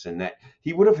business and that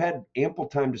he would have had ample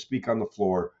time to speak on the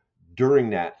floor during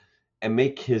that and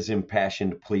make his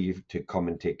impassioned plea to come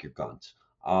and take your guns.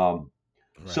 Right.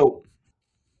 So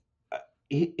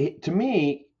to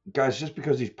me, guys, just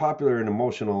because he's popular and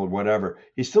emotional or whatever,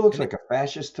 he still looks And like a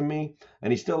fascist to me,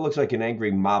 and he still looks like an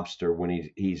angry mobster when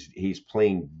he's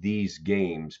playing these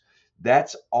games.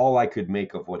 That's all I could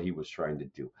make of what he was trying to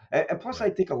do. And plus, I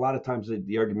right. think a lot of times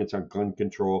the arguments on gun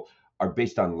control are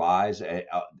based on lies.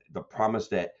 The promise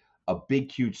that a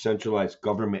big, huge, centralized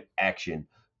government action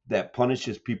that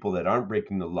punishes people that aren't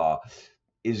breaking the law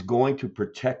is going to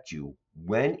protect you,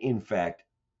 when in fact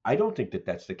I don't think that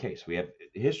that's the case. We have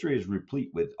history is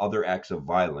replete with other acts of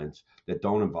violence that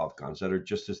don't involve guns that are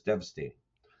just as devastating.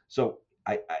 So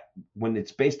I when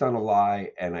it's based on a lie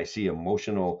and I see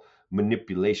emotional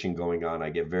manipulation going on, I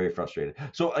get very frustrated.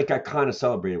 So like I kind of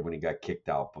celebrated when he got kicked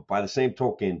out, but by the same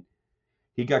token,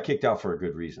 he got kicked out for a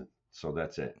good reason. So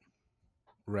that's it.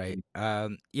 Right.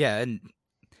 Yeah, and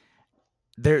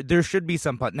there should be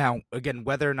some now again,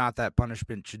 whether or not that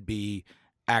punishment should be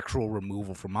actual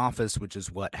removal from office, which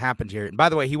is what happened here. And by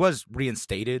the way, he was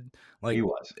reinstated. Like He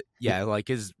was. yeah, like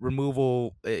his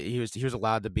removal, he was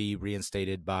allowed to be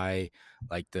reinstated by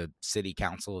like the city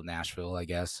council of Nashville, I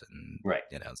guess, and Right.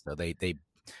 so they He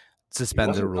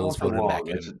suspended the wasn't gone rules, for voted him back long.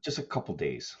 It's in. just a couple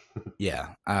days.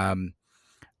 Yeah.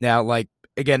 Now, like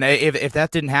again, if that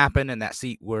didn't happen and that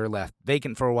seat were left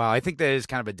vacant for a while, I think that is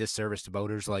kind of a disservice to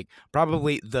voters. Like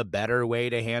probably the better way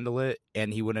to handle it,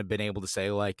 and he wouldn't have been able to say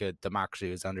like a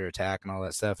democracy is under attack and all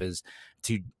that stuff, is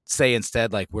to say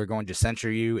instead like we're going to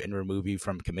censure you and remove you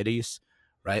from committees,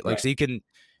 right? Like Right. so you can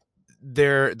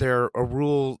there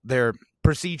are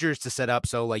procedures to set up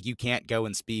so like you can't go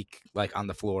and speak like on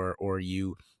the floor, or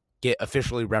you get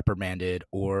officially reprimanded,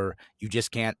 or you just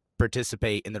can't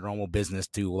participate in the normal business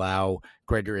to allow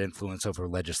greater influence over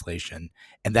legislation.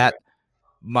 And that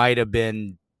might have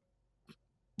been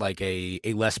like a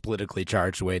less politically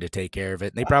charged way to take care of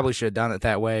it. And they probably should have done it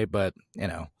that way, but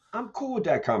I'm cool with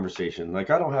that conversation. Like,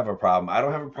 I don't have a problem. I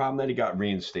don't have a problem that he got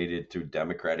reinstated through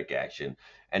Democratic action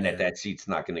and that yeah, that seat's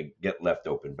not going to get left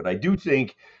open. But I do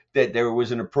think that there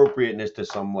was an appropriateness to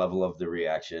some level of the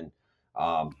reaction.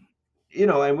 Um,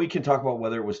 and we can talk about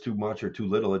whether it was too much or too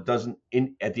little. It doesn't.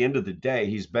 At the end of the day,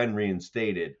 he's been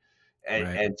reinstated, and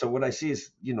right. and so what I see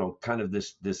is kind of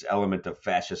this element of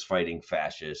fascists fighting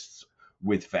fascists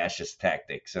with fascist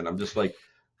tactics, and I'm just like,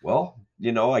 well,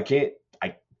 I can't.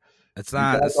 It's You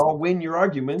not guys is all win your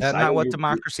arguments. that I not know what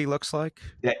democracy looks like?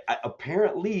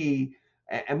 apparently,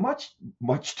 and much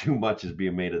too much is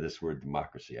being made of this word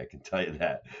democracy. I can tell you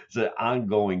that it's an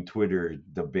ongoing Twitter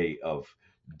debate of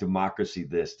democracy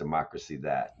this, democracy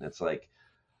that, and it's like,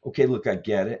 okay, look, I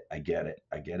get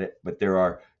it, but there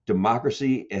are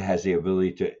democracy. It has the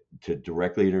ability to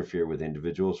directly interfere with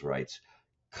individuals' rights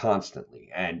constantly,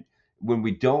 and when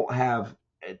we don't have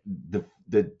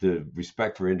the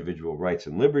respect for individual rights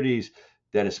and liberties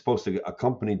that is supposed to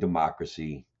accompany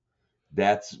democracy,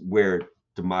 that's where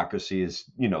democracy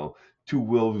is, two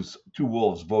wolves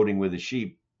voting with a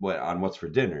sheep on what's for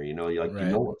dinner. You're like,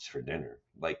 Right. what's for dinner,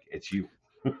 like it's you,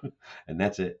 and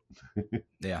that's it.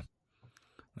 Yeah,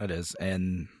 that is.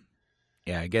 And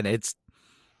yeah, again, it's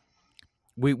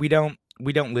we don't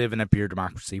live in a pure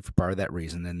democracy for part of that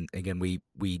reason. And again, we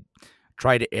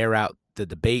try to air out the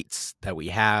debates that we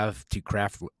have to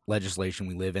craft legislation.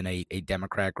 We live in a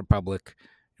democratic republic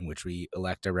in which we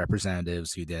elect our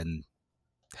representatives who then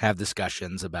have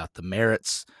discussions about the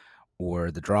merits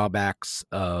or the drawbacks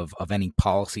of any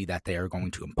policy that they are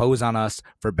going to impose on us,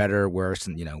 for better or worse.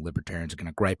 And libertarians are going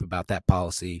to gripe about that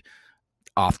policy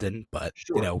often, but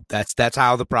Sure. that's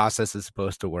how the process is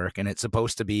supposed to work, and it's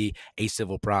supposed to be a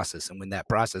civil process. And when that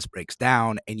process breaks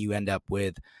down and you end up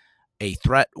with a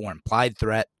threat or implied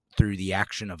threat through the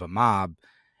action of a mob,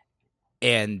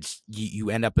 and you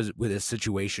end up with a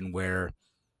situation where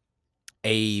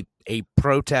a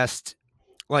protest,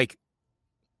 like,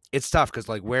 it's tough because,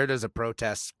 like, where does a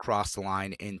protest cross the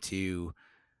line into,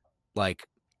 like,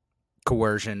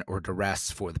 coercion or duress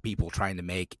for the people trying to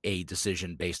make a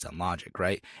decision based on logic,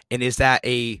 right? And is that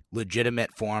a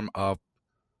legitimate form of,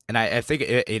 and I think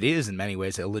it is in many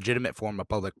ways a legitimate form of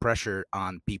public pressure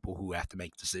on people who have to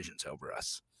make decisions over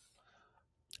us?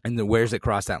 And then where's it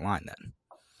cross that line then?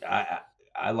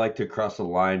 I like to cross the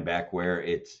line back where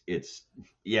it's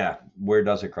yeah, where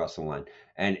does it cross the line?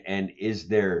 And is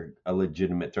there a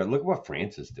legitimate threat? Look what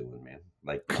France is doing, man.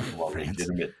 Like, talk about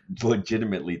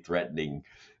legitimately threatening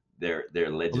their Well,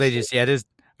 they legislature. just, just,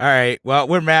 all right, well,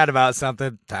 we're mad about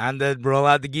something. Time to roll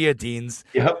out the guillotines.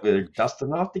 Yep, they're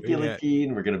dusting off the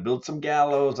guillotine. We're gonna build some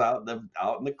gallows out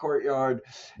in the courtyard.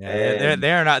 Yeah,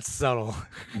 they're not subtle.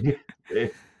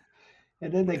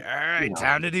 And then they, all right,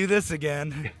 time to do this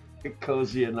again.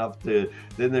 Cozy enough to,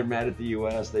 then they're mad at the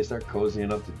U.S. They start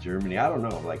cozying up to Germany. I don't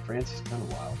know. Like, France is kind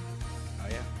of wild. Oh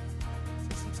yeah,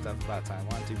 some stuff about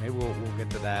Taiwan too. Maybe we'll get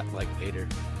to that like later.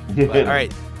 But, all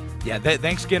right, yeah.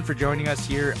 Thanks again for joining us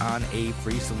here on A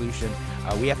Free Solution.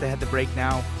 We have to head to break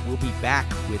now. We'll be back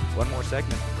with one more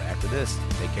segment right after this.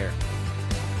 Take care.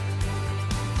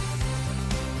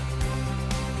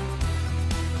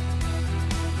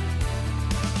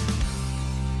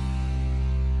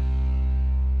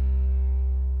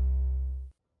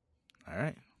 All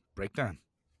right, breakdown.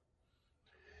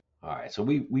 All right, so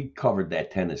we covered that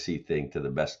Tennessee thing to the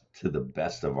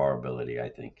best of our ability, I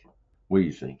think. What do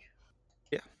you think?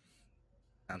 Yeah,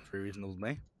 sounds pretty reasonable to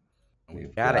me.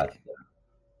 We've got it.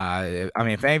 I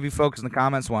mean, if any of you folks in the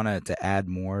comments wanted to add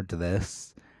more to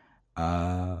this,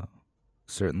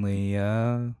 certainly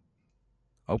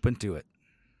open to it.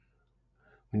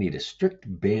 We need a strict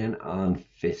ban on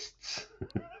fists.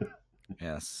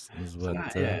 Yes, is what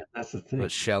that's the thing.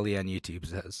 What Shelly on YouTube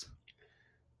says.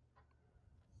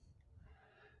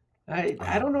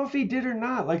 I don't know if he did or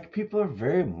not. Like, people are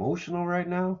very emotional right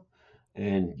now,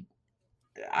 and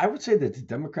I would say that the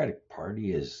Democratic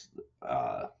Party is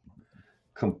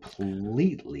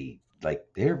completely, like,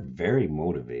 they're very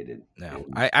motivated. No,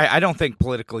 I don't think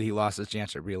politically he lost his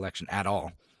chance at re-election at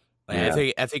all. Like,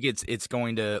 yeah. I think it's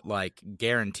going to, like,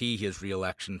 guarantee his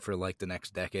re-election for, like, the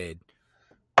next decade,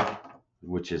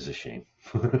 which is a shame.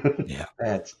 Yeah,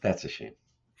 that's a shame.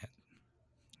 Yeah.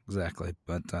 Exactly,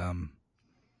 but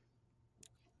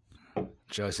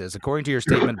Joe says, according to your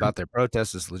statement about their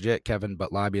protests is legit, Kevin,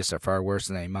 but lobbyists are far worse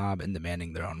than a mob and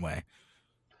demanding their own way.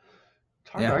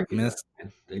 Yeah, I mean,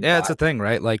 it's a thing,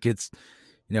 right? Like, it's,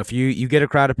 you know, if you get a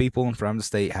crowd of people in front of the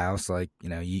state house, like, you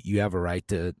know, you have a right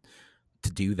to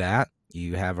do that.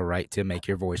 You have a right to make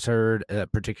your voice heard,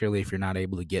 particularly if you're not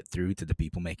able to get through to the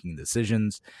people making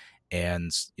decisions.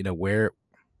 And, you know, where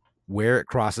it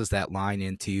crosses that line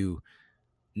into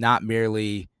not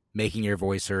merely making your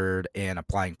voice heard and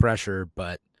applying pressure,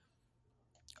 but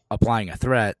applying a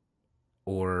threat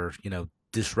or, you know,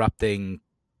 disrupting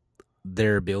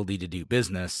their ability to do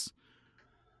business.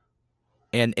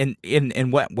 And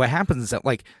what happens is that,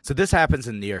 like, so this happens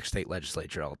in the New York State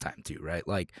legislature all the time too, right?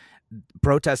 Like,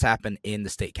 protests happen in the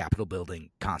state capitol building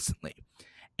constantly.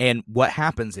 And what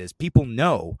happens is people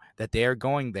know that they are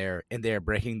going there and they are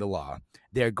breaking the law.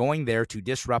 They're going there to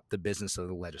disrupt the business of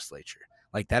the legislature.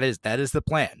 Like, that is the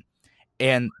plan.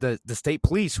 And the state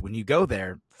police, when you go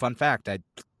there, fun fact,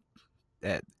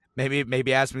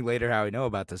 maybe ask me later how I know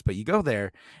about this, but you go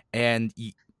there and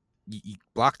you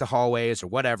block the hallways or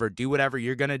whatever, do whatever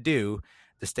you're going to do.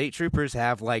 The state troopers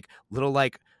have, like, little,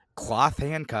 like, cloth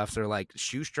handcuffs or, like,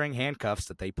 shoestring handcuffs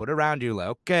that they put around you. Like,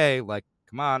 okay, like,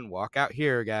 come on, walk out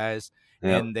here, guys.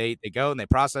 Yep. And they go and they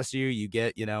process you. You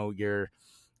get, you know, your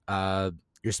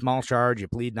small charge, you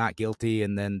plead not guilty,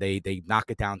 and then they knock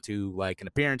it down to, like, an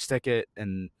appearance ticket,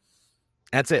 and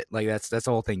that's it. Like, that's the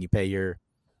whole thing. You pay a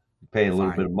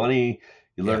little bit of money,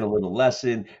 you learn a little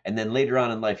lesson, and then later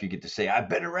on in life you get to say, I've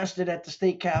been arrested at the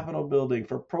state capitol building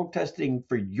for protesting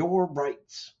for your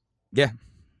rights. Yeah,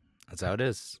 that's how it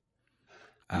is.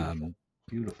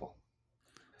 Beautiful.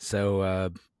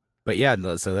 So but yeah,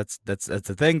 so that's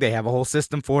the thing. They have a whole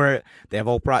system for it. They have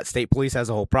a whole state police has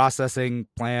a whole processing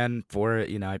plan for it.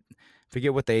 You know, I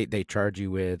forget what they charge you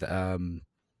with. Trying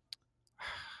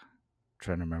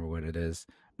to remember what it is,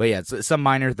 but yeah, it's some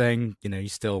minor thing. You know, you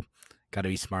still got to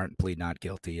be smart and plead not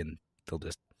guilty, and they'll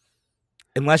just,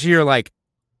 unless you're, like,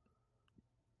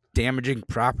 damaging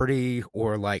property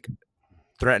or, like,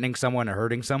 threatening someone or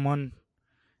hurting someone,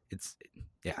 it's,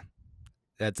 yeah.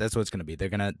 That's what it's gonna be. They're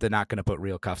not gonna put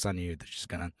real cuffs on you. They're just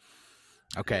gonna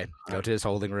Okay, go to his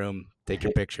holding room, take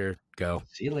your picture, go.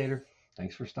 See you later.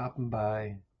 Thanks for stopping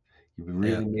by. You Yeah,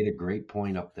 really made a great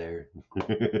point up there.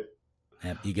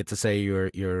 yeah. You get to say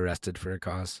you're arrested for a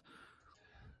cause.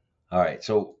 All right,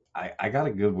 so I got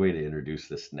a good way to introduce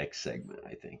this next segment.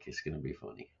 I think it's going to be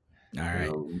funny. All And right.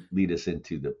 it'll lead us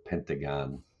into the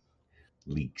Pentagon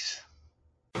leaks.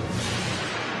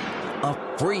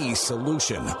 A free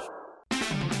solution.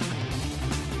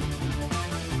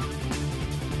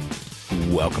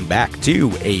 Welcome back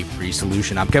to A Free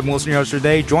Solution. I'm Kevin Wilson, your host for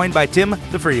today, joined by Tim,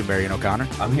 the Free Marion O'Connor.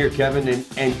 I'm here, Kevin,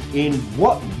 and in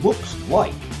what looks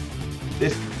like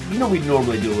this, we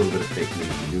normally do a little bit of fake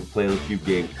news. We do play a few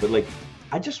games, but like,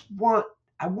 I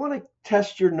want to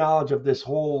test your knowledge of this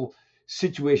whole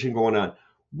situation going on.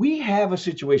 We have a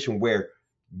situation where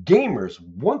gamers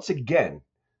once again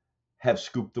have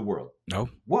scooped the world. No.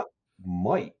 What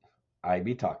might I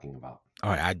be talking about?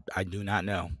 All right, I do not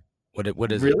know. What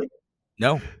is Really? it?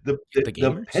 No. The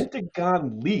gamers?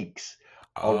 Pentagon leaks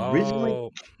originally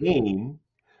Oh, came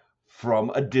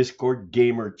from a Discord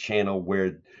gamer channel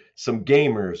where some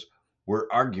gamers were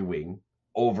arguing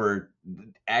over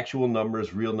actual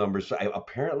numbers, real numbers. So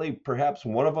apparently, perhaps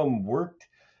one of them worked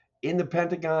in the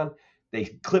Pentagon. They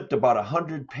clipped about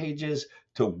 100 pages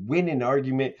to win an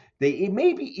argument. They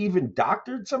maybe even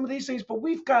doctored some of these things, but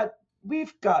we've got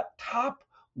top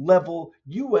level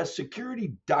U.S.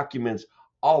 security documents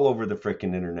all over the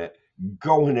freaking internet,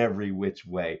 going every which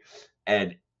way,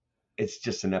 and it's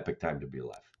just an epic time to be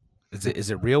alive. is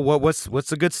it real? What's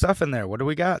the good stuff in there? What do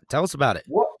we got? Tell us about it.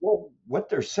 What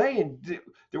they're saying,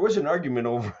 there was an argument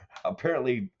over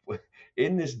apparently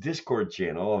in this Discord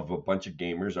channel of a bunch of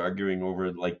gamers arguing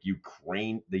over like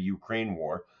the Ukraine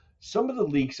war. Some of the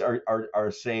leaks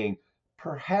are saying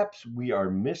perhaps we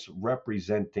are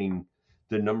misrepresenting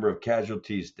the number of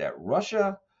casualties that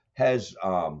Russia has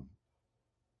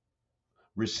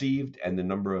received and the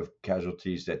number of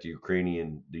casualties that the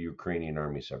Ukrainian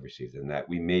armies have received, and that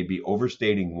we may be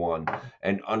overstating one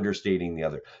and understating the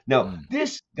other. Now,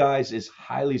 this, guys, is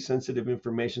highly sensitive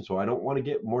information, so I don't want to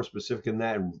get more specific than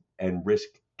that and risk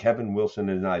Kevin Wilson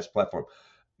and I's platform.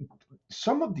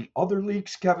 Some of the other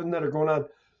leaks, Kevin, that are going on,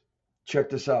 check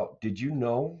this out. Did you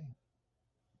know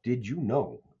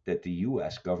that the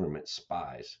U.S. government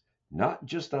spies not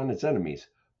just on its enemies,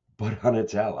 but on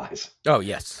its allies? Oh,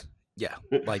 yes. Yeah,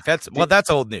 like that's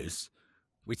old news.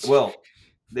 Well,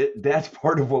 that's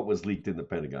part of what was leaked in the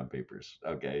Pentagon Papers.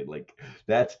 Okay, like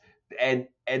that's and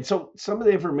so some of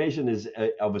the information is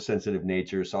of a sensitive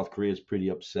nature. South Korea is pretty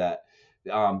upset.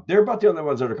 They're about the only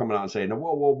ones that are coming out and saying,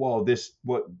 "Whoa! This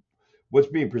what's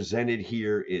being presented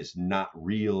here is not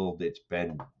real. It's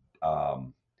been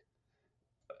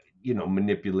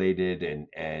manipulated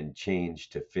and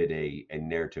changed to fit a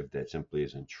narrative that simply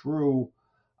isn't true."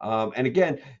 And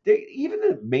again, even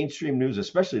the mainstream news,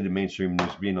 especially the mainstream news,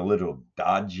 being a little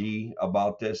dodgy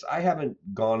about this. I haven't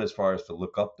gone as far as to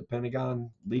look up the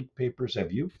Pentagon leak papers.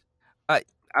 Have you? I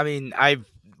mean, I've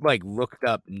like looked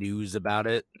up news about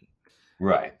it.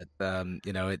 Right. But,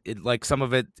 it like some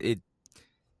of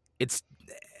it's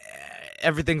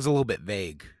everything's a little bit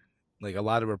vague. Like a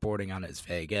lot of reporting on it is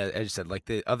vague. As you said, like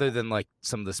other than like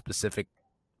some of the specific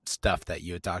stuff that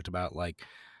you had talked about, like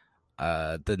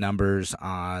the numbers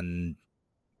on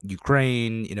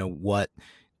Ukraine, what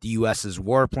the US's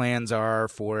war plans are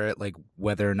for it, like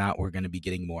whether or not we're going to be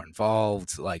getting more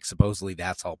involved. Like supposedly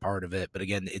that's all part of it, but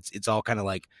again, it's all kind of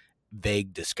like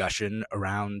vague discussion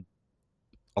around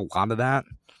a lot of that.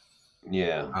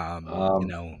 Yeah.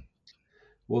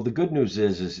 Well, the good news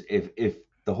is if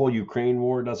the whole Ukraine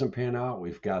war doesn't pan out,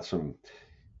 we've got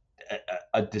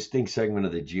a distinct segment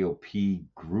of the GOP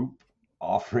group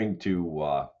offering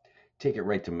to take it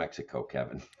right to Mexico,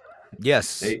 Kevin.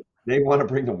 Yes. They want to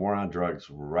bring the war on drugs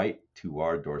right to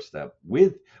our doorstep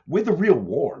with a real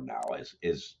war now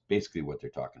is basically what they're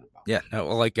talking about. Yeah.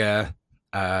 No, like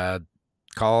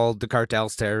called the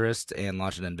cartels terrorists and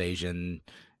launched an invasion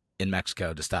in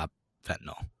Mexico to stop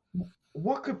fentanyl.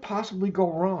 What could possibly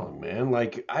go wrong, man?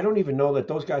 Like, I don't even know that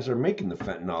those guys are making the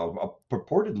fentanyl.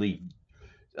 Purportedly,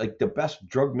 like the best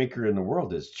drug maker in the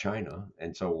world is China.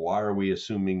 And so why are we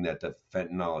assuming that the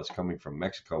fentanyl is coming from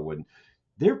Mexico when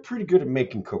they're pretty good at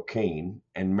making cocaine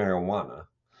and marijuana?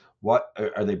 What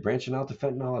are they branching out to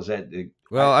fentanyl? Is that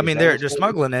well? I mean, they're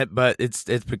smuggling it, but it's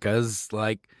because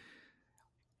like,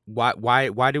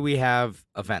 why do we have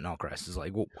a fentanyl crisis?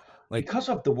 Like because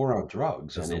of the war on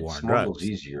drugs, and it smuggles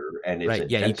easier, and it's a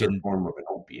denser form of an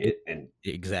opiate, and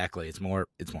exactly, it's more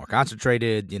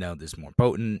concentrated. This more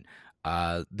potent.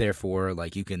 Therefore,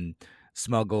 like you can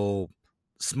smuggle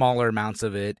smaller amounts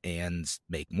of it and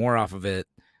make more off of it.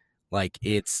 Like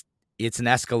it's it's an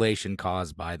escalation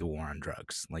caused by the war on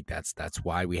drugs. Like that's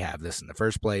why we have this in the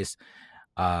first place.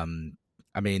 I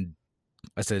mean,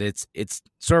 I said it's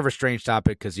sort of a strange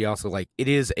topic because you also like it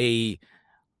is a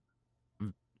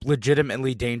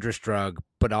legitimately dangerous drug,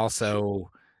 but also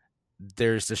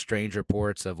there's the strange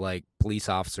reports of like police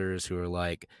officers who are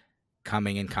like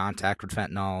coming in contact with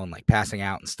fentanyl and like passing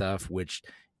out and stuff, which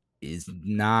is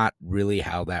not really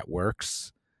how that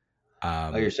works.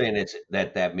 Oh, you're saying it's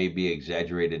that may be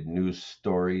exaggerated news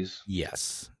stories?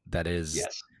 Yes, that is.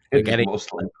 Yes, Like, it is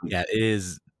most likely. yeah, it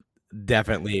is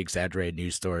definitely exaggerated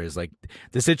news stories. Like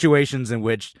the situations in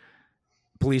which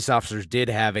police officers did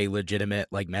have a legitimate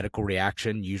like medical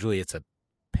reaction, usually it's a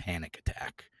panic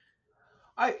attack.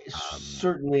 I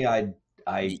certainly I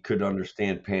could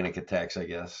understand panic attacks, I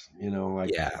guess.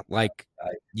 Like like I,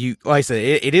 like I said,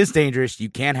 it is dangerous. You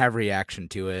can have reaction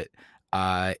to it.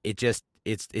 It just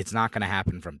it's not going to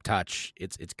happen from touch.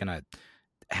 It's going to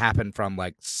happen from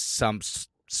like some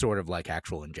sort of like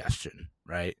actual ingestion,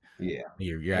 right? yeah.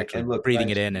 You're actually And look, breathing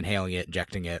guys, it in, inhaling it,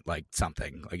 injecting it, like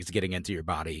something like it's getting into your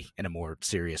body in a more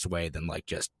serious way than like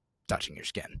just touching your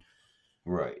skin.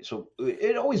 right. So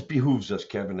it always behooves us,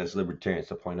 Kevin, as libertarians,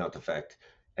 to point out the fact,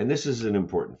 and this is an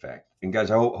important fact. And guys,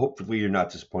 hopefully you're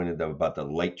not disappointed about the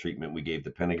light treatment we gave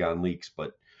the Pentagon leaks,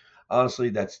 but honestly,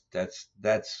 that's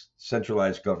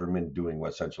centralized government doing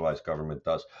what centralized government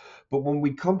does. But when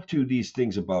we come to these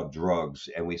things about drugs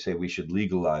and we say we should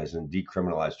legalize and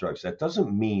decriminalize drugs, that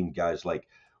doesn't mean, guys, like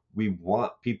we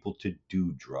want people to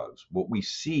do drugs. What we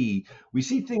see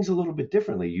things a little bit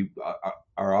differently.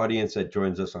 Our audience that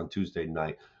joins us on Tuesday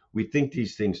night, we think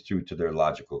these things through to their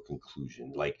logical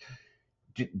conclusion. Like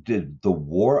the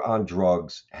war on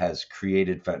drugs has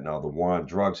created fentanyl. The war on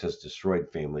drugs has destroyed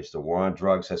families. The war on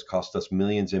drugs has cost us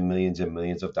millions and millions and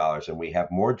millions of dollars, and we have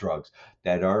more drugs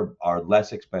that are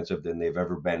less expensive than they've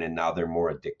ever been, and now they're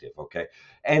more addictive. Okay,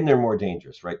 and they're more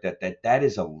dangerous. Right? That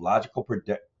is a logical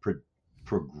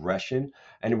progression,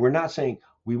 and we're not saying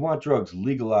we want drugs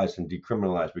legalized and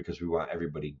decriminalized because we want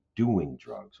everybody doing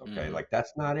drugs. Okay, like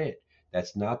that's not it.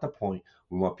 That's not the point.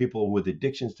 We want people with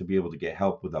addictions to be able to get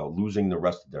help without losing the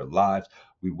rest of their lives.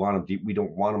 We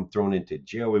don't want them thrown into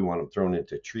jail. We want them thrown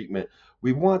into treatment.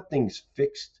 We want things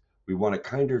fixed. We want a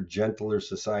kinder, gentler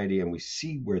society. And we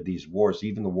see where these wars,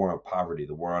 even the war on poverty,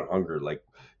 the war on hunger, like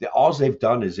all they've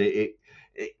done is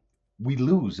we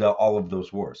lose all of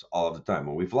those wars all of the time.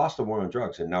 And we've lost the war on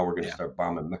drugs, and now we're going to start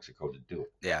bombing Mexico to do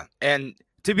it. Yeah. And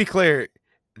to be clear,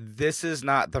 this is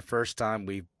not the first time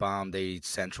we've bombed a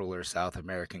Central or South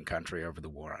American country over the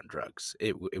war on drugs.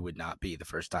 It would not be the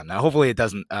first time. Now, hopefully it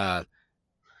doesn't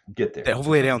get there.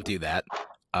 Hopefully they don't do that.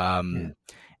 And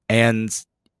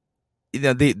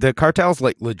the cartels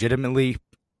like legitimately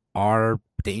are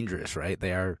dangerous, right?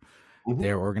 They're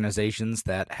organizations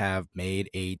that have made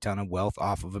a ton of wealth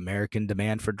off of American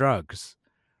demand for drugs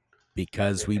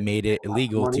because we made it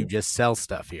illegal to just sell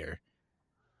stuff here.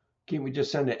 Can't we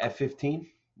just send an F-15?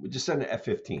 We just send an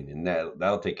F-15 and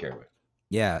that'll take care of it.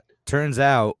 Yeah. Turns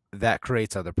out that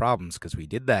creates other problems because we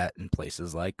did that in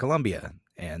places like Colombia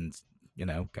and,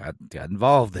 got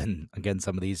involved in, again,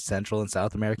 some of these Central and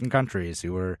South American countries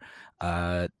who were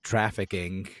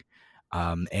trafficking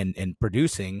and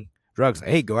producing drugs.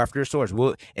 Hey, go after your stores.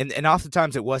 Well, and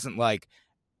oftentimes it wasn't like,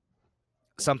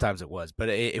 sometimes it was, but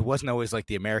it wasn't always like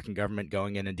the American government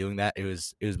going in and doing that. It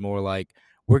was more like,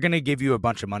 we're going to give you a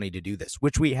bunch of money to do this,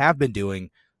 which we have been doing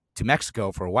to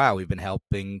Mexico for a while. We've been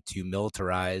helping to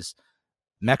militarize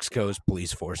Mexico's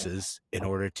police forces in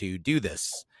order to do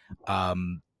this.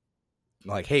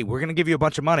 Like, hey, we're going to give you a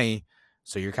bunch of money,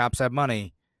 so your cops have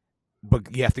money,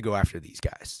 but you have to go after these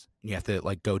guys. You have to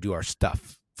like go do our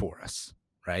stuff for us,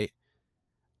 right?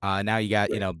 Now you got,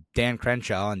 Dan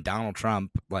Crenshaw and Donald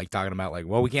Trump like talking about like,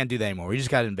 well, we can't do that anymore. We just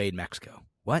got to invade Mexico.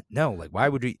 What? No, like, why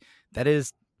would we? That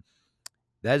is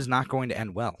not going to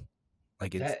end well.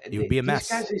 Like it would be a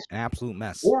mess, an absolute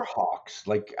mess. War hawks.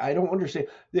 Like, I don't understand.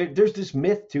 There's this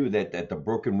myth too that the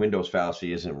broken windows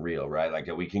fallacy isn't real, right? Like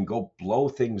we can go blow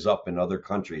things up in other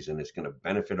countries and it's going to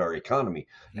benefit our economy.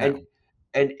 No.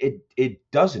 And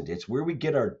it doesn't. It's where we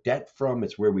get our debt from.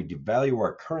 It's where we devalue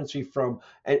our currency from.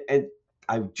 And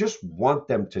I just want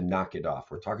them to knock it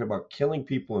off. We're talking about killing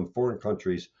people in foreign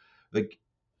countries. Like,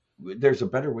 there's a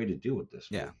better way to deal with this.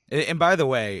 Yeah. And by the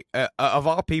way, of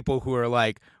all people who are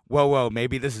like, whoa,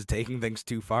 maybe this is taking things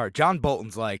too far, John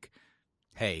Bolton's like,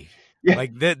 hey,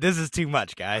 like this is too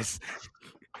much, guys.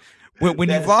 when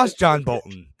you've lost John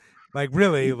Bolton, like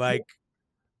really, like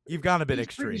you've gone a bit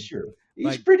extreme.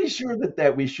 He's pretty sure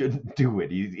that we shouldn't do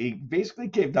it. He basically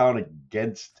came down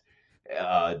against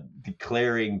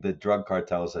declaring the drug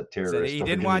cartels a So terrorist he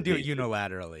didn't want to do it organization.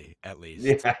 unilaterally, at least.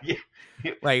 Yeah,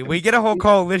 yeah. Like, we get a whole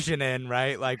coalition in,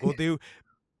 right? Like, we'll do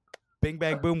bing,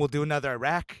 bang, boom. We'll do another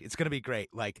Iraq. It's going to be great.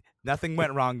 Like, nothing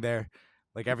went wrong there.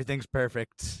 Like, everything's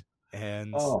perfect.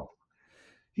 And Oh,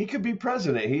 he could be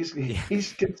president. yeah,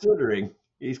 He's considering.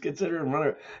 He's considering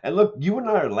running. And look, you and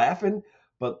I are laughing,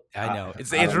 but I know.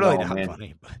 It's I don't really know, not man.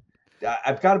 funny, but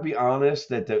I've got to be honest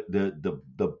that the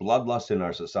bloodlust in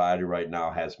our society right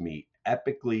now has me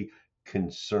epically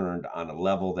concerned on a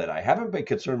level that I haven't been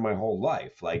concerned my whole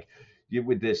life. Like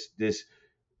with this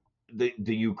the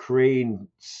Ukraine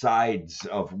sides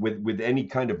of with any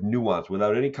kind of nuance,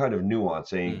 without any kind of nuance,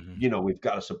 saying we've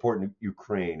got to support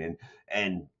Ukraine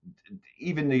and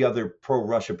even the other pro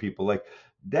Russia people like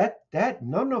that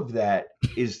none of that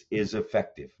is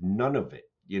effective. None of it.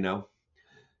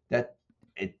 That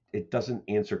it doesn't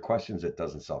answer questions. It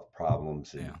doesn't solve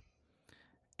problems. And yeah.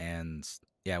 And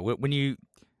yeah, when you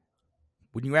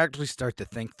actually start to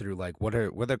think through, like, what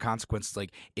are the consequences?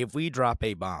 Like, if we drop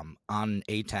a bomb on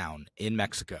a town in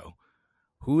Mexico,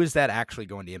 who is that actually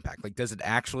going to impact? Like, does it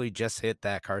actually just hit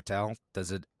that cartel?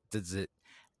 Does it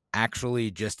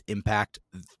actually just impact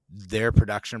their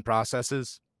production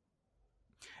processes?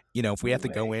 If we no have to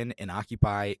go way. in and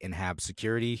occupy and have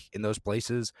security in those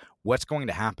places, what's going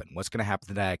to happen? What's going to happen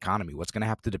to that economy? What's going to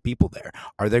happen to the people there?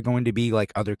 Are there going to be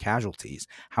like other casualties?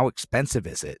 How expensive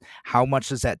is it? How much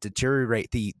does that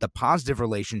deteriorate the positive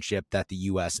relationship that the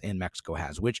U.S. and Mexico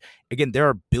has? Which, again, there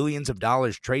are billions of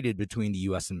dollars traded between the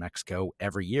U.S. and Mexico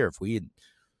every year. If we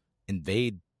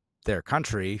invade their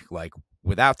country, like,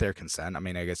 without their consent, I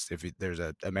mean, I guess if there's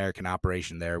an American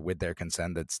operation there with their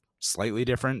consent, that's slightly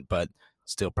different, but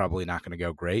still probably not going to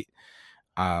go great.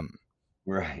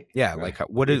 Right. Yeah, Right. like,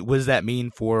 what does that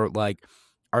mean for like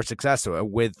our success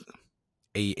with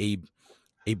a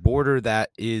border that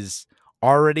is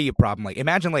already a problem? Like,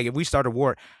 imagine, like, if we start a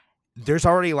war, there's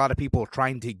already a lot of people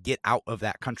trying to get out of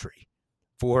that country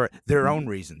for their own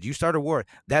reasons. You start a war,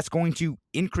 that's going to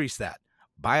increase that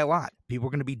by a lot. People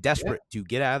are going to be desperate to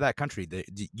get out of that country.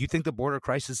 You think the border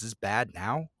crisis is bad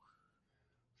now?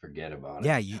 Forget about it.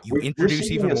 Yeah, you We're introduce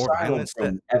seeking even more asylum violence.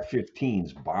 from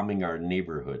F-15s bombing our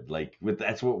neighborhood. Like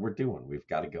that's what we're doing. We've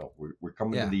got to go. We're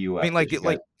coming to Yeah, the I U.S. mean, like, because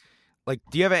you guys.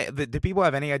 do you have do people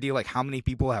have any idea, like, how many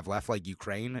people have left, like,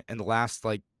 Ukraine in the last,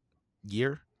 like,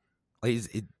 year? Like,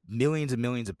 millions and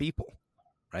millions of people,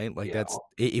 right? Like, Yeah,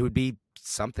 it would be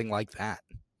something like that.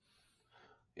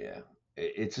 yeah.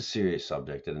 It's a serious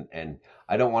subject, and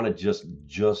I don't want to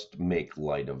just make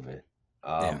light of it.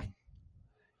 Yeah.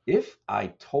 If I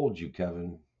told you,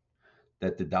 Kevin,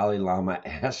 that the Dalai Lama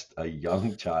asked a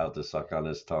young child to suck on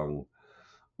his tongue,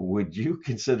 would you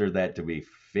consider that to be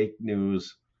fake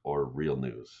news or real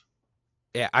news?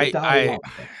 Yeah, The Dalai Lama.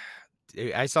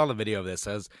 I saw the video of this.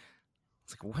 I was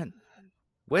like, what is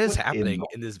What in happening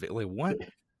in this video? Like, what?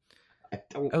 I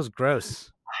don't. That was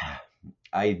gross.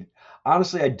 I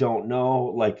honestly I don't know.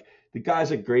 Like the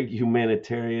guy's a great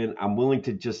humanitarian. I'm willing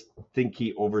to just think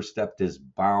he overstepped his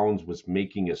bounds, was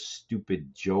making a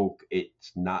stupid joke.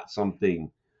 It's not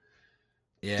something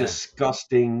Yeah,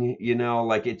 disgusting,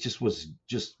 like it just was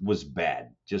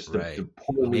bad. Just right. the Maybe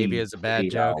poorly it's a bad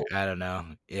played joke. out. I don't know.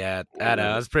 Yeah, I don't know.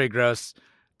 Whatever. It's pretty gross.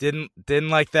 Didn't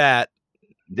like that.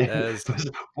 Then As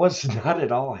was not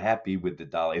at all happy with the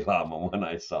Dalai Lama when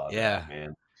I saw yeah, that,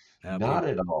 man. no, Not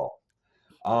at all.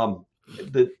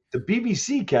 The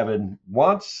BBC, Kevin,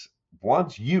 wants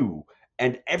you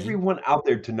and everyone out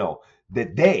there to know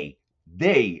that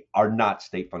they are not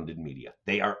state funded media.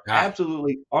 They are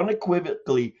absolutely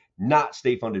unequivocally not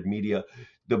state funded media.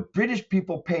 The British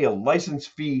people pay a license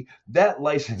fee. That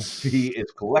license fee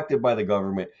is collected by the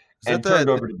government is and that turned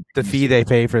over to the the fee BBC. they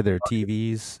pay for their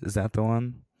TVs? Is that the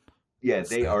one? Yeah,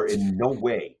 they are in no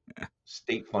way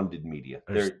state funded media.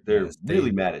 They're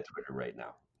really mad at Twitter right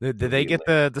now. Did they get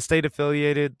the state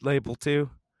affiliated label too?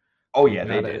 Oh yeah,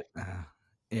 they did.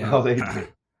 Yeah. Oh, they did.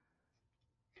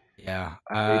 Yeah.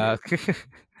 They did.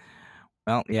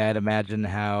 Well, yeah, I'd imagine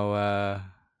how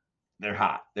They're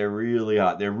hot. They're really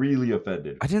hot. They're really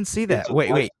offended. I didn't see It's that. a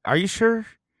Wait, are you sure?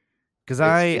 Because it's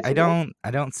I a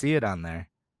don't see it on there.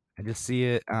 I just see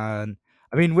it on.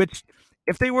 I mean, which,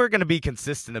 if they were going to be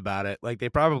consistent about it, like, they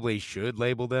probably should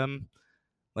label them.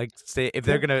 Like, say if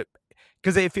they're gonna,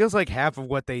 because it feels like half of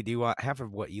what they do, half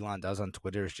of what Elon does on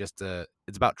Twitter is just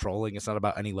it's about trolling. It's not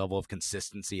about any level of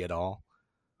consistency at all.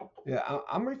 Yeah,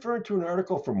 I'm referring to an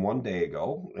article from one day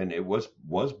ago, and it was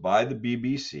by the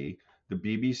BBC. The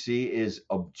BBC is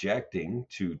objecting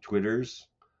to Twitter's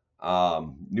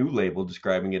new label,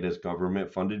 describing it as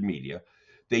government-funded media.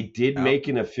 They did make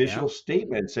an official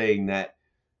statement saying that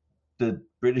the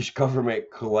British government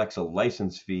collects a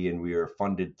license fee and we are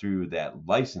funded through that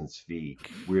license fee.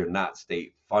 We're not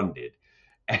state funded.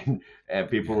 And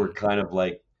people were kind of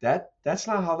like, that's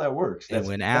not how that works. And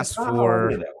when That's asked not how any for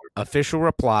of that official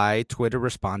reply, Twitter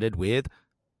responded with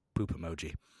poop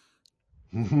emoji.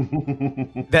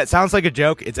 works. That sounds like a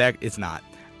joke. It's not.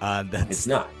 It's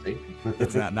not. See?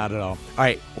 It's not at all. All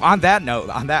right. On that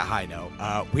high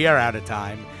note, we are out of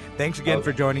time. Thanks again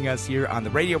for joining us here on the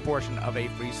radio portion of A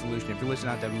Free Solution. If you're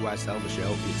listening on WYSL, the show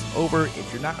is over.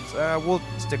 If you're not, we'll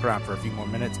stick around for a few more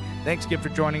minutes. Thanks again for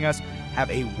joining us.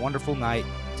 Have a wonderful night.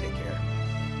 Take care.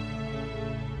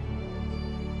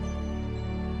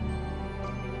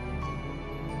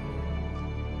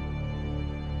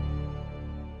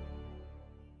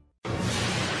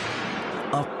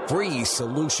 A free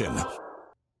solution. That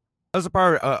was a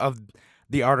part of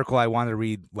the article I wanted to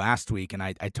read last week, and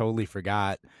I totally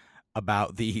forgot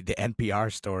about the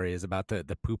NPR story is about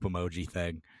the poop emoji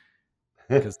thing,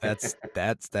 because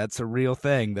that's a real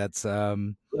thing. That's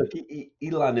Look,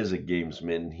 Elon is a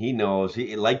gamesman. He knows,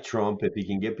 he like Trump, if he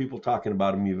can get people talking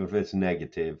about him, even if it's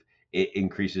negative, it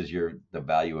increases the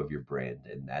value of your brand,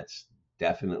 and that's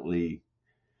definitely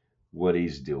what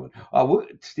he's doing.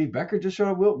 Steve Becker just showed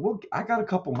up. I got a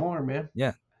couple more, man.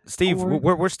 yeah. Steve, Don't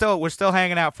worry. we're still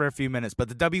hanging out for a few minutes, but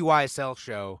the WYSL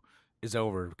show is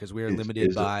over because we are limited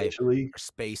Is by officially, our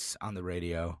space on the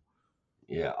radio.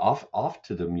 yeah, off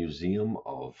to the Museum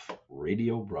of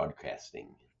Radio Broadcasting.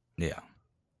 Yeah.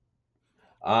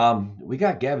 We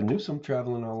got Gavin Newsom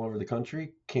traveling all over the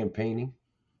country campaigning.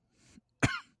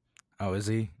 Oh, is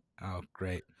he? Oh,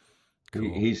 great.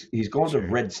 Cool. He's going to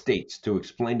red states to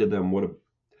explain to them what a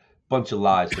bunch of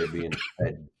lies they're being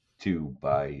fed to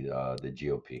by the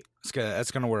GOP.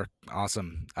 That's gonna work.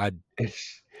 Awesome.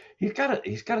 He's got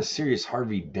a serious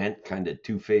Harvey Dent kind of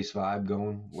two-faced vibe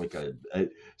going. Like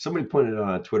somebody pointed out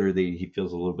on Twitter that he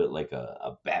feels a little bit like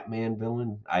a Batman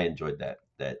villain. I enjoyed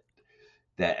that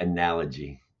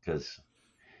analogy because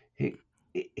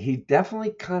he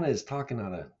definitely kind of is talking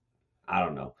out of, I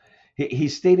don't know.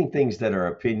 He's stating things that are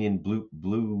opinion,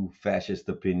 blue fascist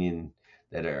opinion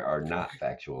that are not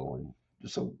factual, and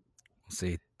so we'll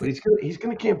see. But he's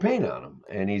gonna campaign on him,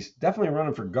 and he's definitely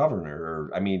running for governor,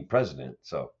 president.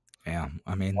 So yeah,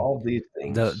 I mean, all these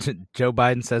things. Joe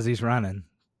Biden says he's running.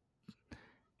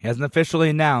 He hasn't officially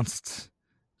announced,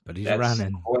 but he's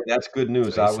running. Boy, that's good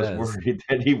news. I was worried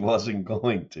that he wasn't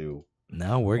going to.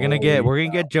 No, we're gonna get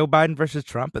Joe Biden versus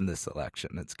Trump in this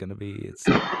election. It's gonna be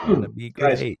great.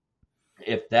 Guys,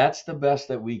 if that's the best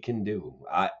that we can do,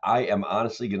 I am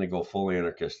honestly gonna go fully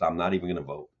anarchist. I'm not even gonna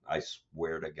vote. I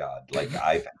swear to God. Like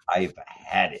I've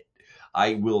had it.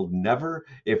 I will never,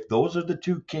 if those are the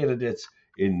two candidates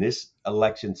in this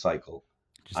election cycle,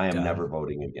 I am never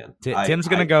voting again. Tim's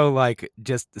gonna go like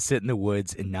just sit in the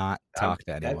woods and not talk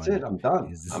to anyone. That's it. I'm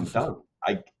done. I'm done.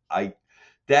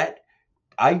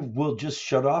 I will just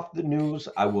shut off the news.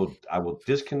 I will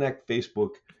disconnect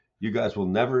Facebook. You guys will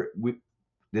never.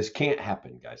 This can't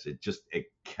happen, guys. It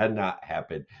cannot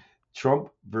happen. Trump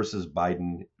versus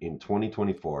Biden in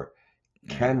 2024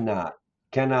 cannot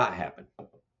happen.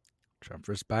 Trump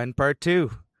versus Biden Part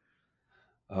 2.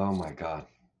 Oh my God.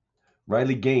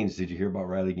 Riley Gaines. Did you hear about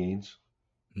Riley Gaines?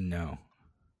 No.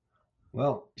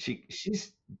 Well,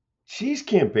 she's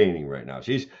campaigning right now.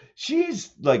 She's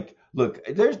like, look,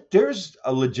 there's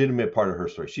a legitimate part of her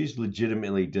story. She's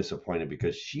legitimately disappointed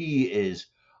because she is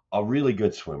a really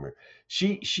good swimmer.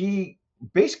 She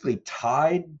basically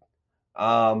tied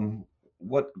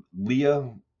what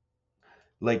Leah,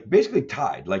 like basically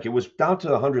tied, like it was down to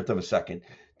the 100th of a second.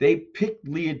 They picked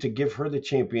Leah to give her the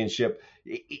championship.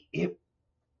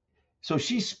 So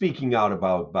she's speaking out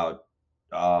about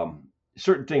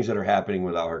certain things that are happening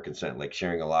without her consent, like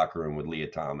sharing a locker room with Leah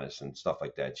Thomas and stuff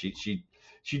like that. She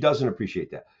doesn't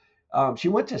appreciate that. She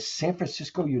went to San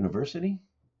Francisco University,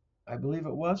 I believe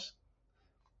it was.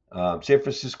 San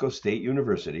Francisco State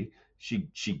University.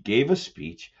 She gave a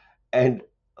speech and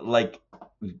like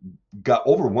got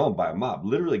overwhelmed by a mob.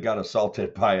 Literally got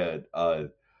assaulted by a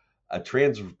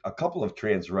couple of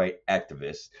trans right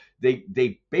activists.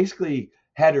 They basically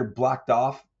had her blocked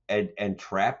off and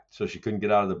trapped so she couldn't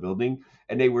get out of the building.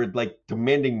 And they were like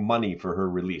demanding money for her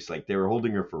release. Like they were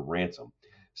holding her for ransom.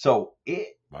 So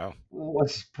it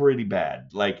was pretty bad.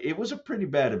 Like it was a pretty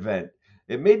bad event.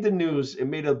 It made the news. It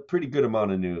made a pretty good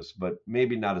amount of news, but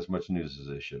maybe not as much news as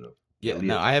it should have. Yeah,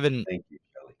 no, I haven't. Thank you,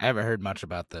 Kelly. I haven't heard much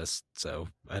about this, so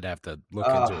I'd have to look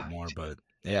into it more. But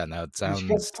yeah, no, it sounds. She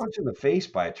got punched in the face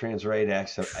by a trans right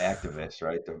activist.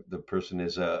 Right, the person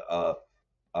is a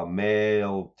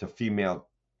male to female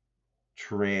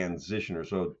transitioner.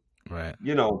 So Right.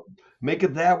 Make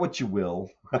of that what you will,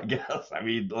 I guess. I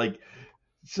mean,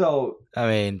 so I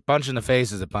mean, punch in the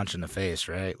face is a punch in the face,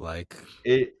 right? Like,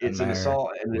 doesn't it's an matter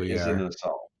assault, and who it you is an are.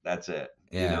 assault. That's it.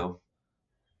 Yeah.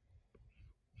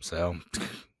 So,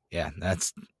 yeah,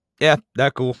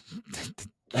 that cool.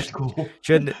 That's cool.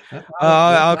 Shouldn't. That's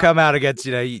I'll not come out against,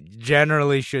 you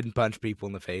generally shouldn't punch people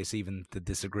in the face, even the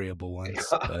disagreeable ones.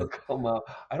 But come out.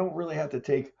 I don't really have to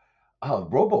take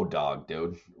Robo Dog,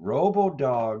 dude. Robo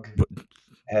Dog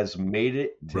has made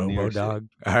it to New Robo York City. Dog.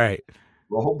 All right.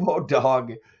 Robo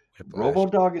Dog. Whiplash. Robo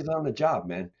Dog is on the job,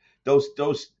 man. Those.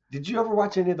 Did you ever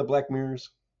watch any of the Black Mirrors?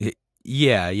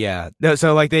 Yeah. No,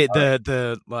 so like All right.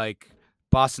 the like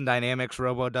Boston Dynamics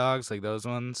Robo Dogs, like those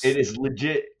ones. It is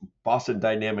legit Boston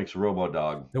Dynamics Robo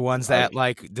Dog. The ones that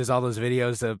like does all those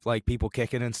videos of like people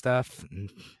kicking and stuff.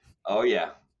 Oh yeah,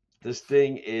 this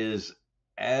thing is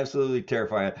absolutely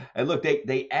terrifying. And look,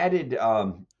 they added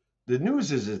the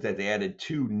news is that they added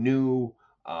 2 new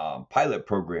pilot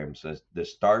programs: the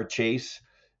Star Chase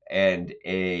and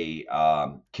a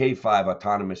K5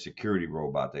 autonomous security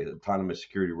robot. The autonomous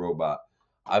security robot,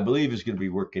 I believe, is going to be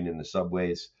working in the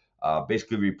subways,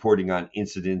 basically reporting on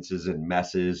incidences and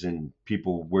messes and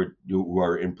people who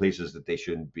are in places that they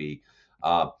shouldn't be.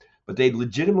 But they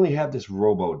legitimately have this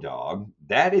Robo Dog.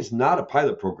 That is not a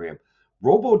pilot program.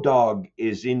 Robo Dog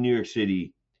is in New York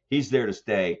City. He's there to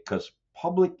stay because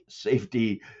public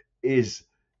safety is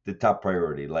the top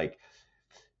priority. Like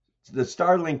the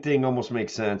Starlink thing almost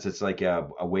makes sense. It's like a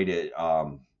way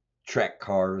to track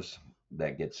cars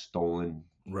that get stolen.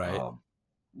 Right. All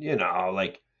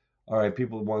right,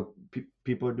 people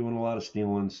are doing a lot of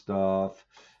stealing stuff,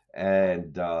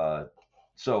 and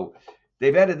so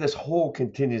they've added this whole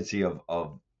contingency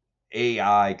of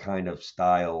AI kind of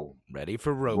style Ready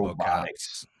for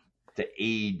robotics RoboCops to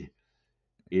aid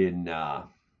in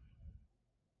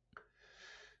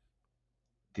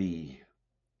the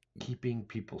keeping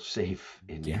people safe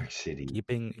in New York City.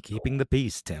 Keeping the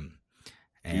peace, Tim.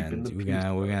 And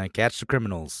we're gonna catch the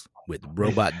criminals with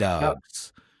robot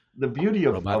dogs. Now, the beauty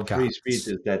of free cops. speech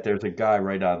is that there's a guy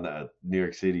right on the New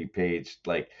York City page,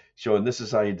 like showing this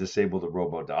is how you disable the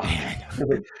Robo Dog.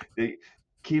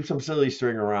 Keep some silly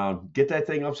string around, get that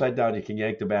thing upside down. You can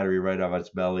yank the battery right off its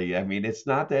belly. I mean, it's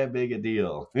not that big a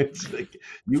deal. It's like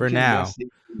you for can now mess these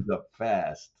things up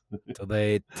fast. till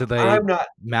they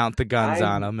mount the guns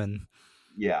on them and.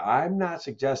 Yeah, I'm not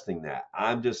suggesting that.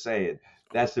 I'm just saying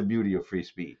that's the beauty of free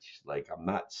speech. Like, I'm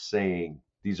not saying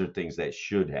these are things that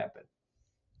should happen.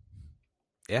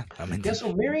 Yeah, I mean,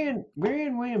 so Marianne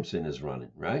Williamson is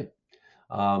running, right?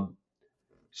 So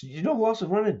you know who else is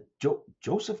running?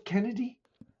 Joseph Kennedy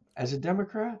as a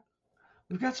Democrat.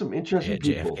 We've got some interesting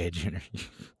people.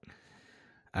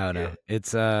 I don't know.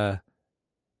 It's I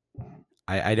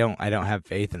don't have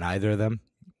faith in either of them,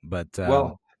 but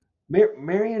well,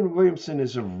 Marianne Williamson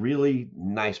is a really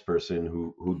nice person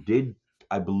who did,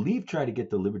 I believe, try to get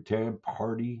the Libertarian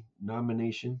Party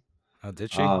nomination. Oh,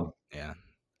 did she? Yeah.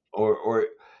 Or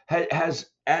has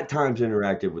at times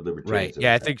interacted with libertarians. Right.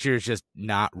 Yeah, I think she was just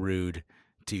not rude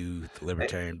to the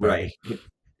Libertarian Party. Right.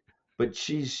 But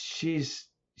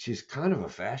she's kind of a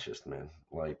fascist, man.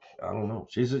 Like, I don't know.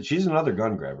 She's another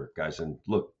gun grabber, guys. And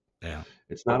look,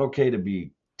 it's not okay to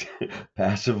be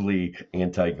passively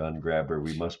anti-gun grabber.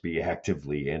 We must be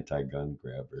actively anti-gun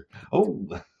grabber. Oh,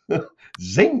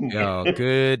 zing! Oh,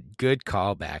 good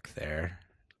callback there.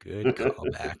 Good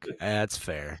callback. That's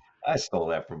fair. I stole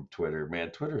that from Twitter,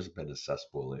 man. Twitter's been a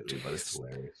cesspool lately, but it's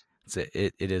hilarious.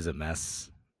 It is a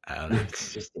mess.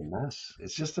 It's just a mess.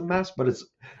 It's just a mess, but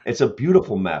it's a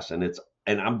beautiful mess, and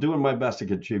I'm doing my best to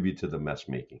contribute to the mess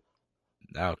making.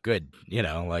 Oh, good.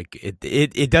 Like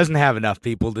it doesn't have enough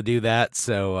people to do that,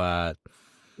 so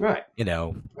right.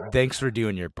 Thanks for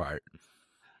doing your part.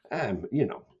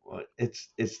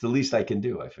 It's the least I can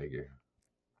do, I figure.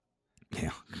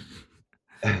 Yeah.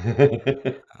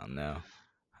 Oh no.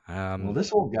 Well,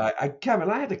 this old guy, Kevin,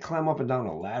 I had to climb up and down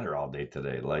a ladder all day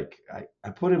today. Like I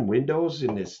put in windows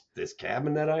in this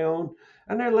cabin that I own,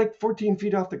 and they're like 14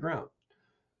 feet off the ground.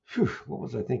 Whew, what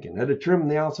was I thinking? I had to trim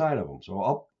the outside of them.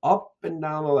 So up and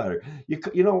down the ladder.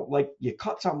 Like you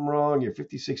cut something wrong. You're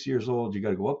 56 years old. You got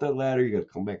to go up that ladder. You got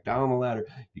to come back down the ladder.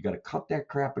 You got to cut that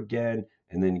crap again,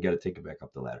 and then you got to take it back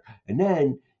up the ladder. And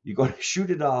then you got to shoot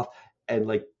it off, and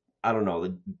like, I don't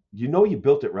know, you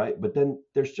built it right, but then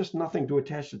there's just nothing to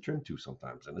attach the trim to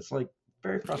sometimes, and it's like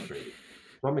very frustrating.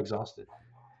 So I'm exhausted.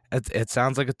 It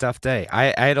sounds like a tough day.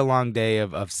 I had a long day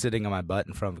of sitting on my butt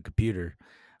in front of a computer.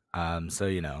 So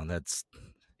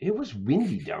it was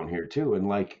windy down here too, and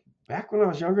like back when I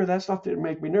was younger, that stuff didn't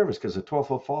make me nervous because a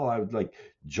 12-foot fall, I would like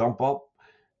jump up,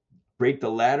 break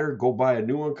the ladder, go buy a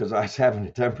new one because I was having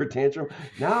a temper tantrum.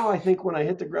 Now I think when I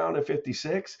hit the ground at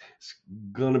 56, it's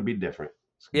gonna be different.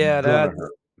 It's Yeah, gonna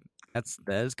hurt.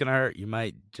 that is gonna hurt. You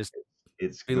might just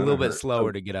It's be a gonna little bit hurt.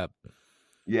 slower to get up.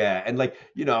 Yeah, and like,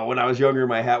 when I was younger,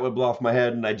 my hat would blow off my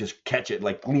head and I just catch it,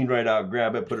 like lean right out,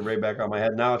 grab it, put it right back on my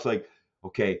head. Now it's like,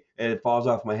 okay, and it falls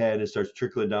off my head and it starts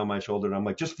trickling down my shoulder. And I'm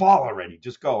like, just fall already.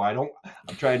 Just go. I'm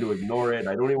trying to ignore it.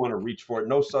 I don't even want to reach for it.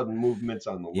 No sudden movements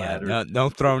on the ladder. No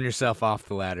throwing yourself off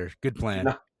the ladder. Good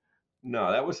plan.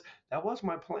 No, that was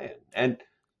my plan. And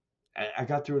I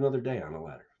got through another day on a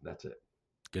ladder. That's it.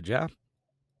 Good job.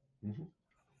 Mm-hmm.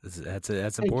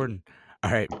 That's important.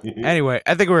 All right. Anyway,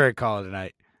 I think we're gonna call it a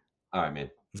night. All right, man.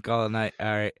 Let's call it a night. All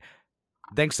right.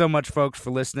 Thanks so much, folks, for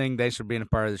listening. Thanks for being a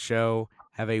part of the show.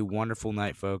 Have a wonderful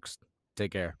night, folks.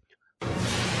 Take care.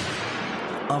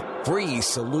 A free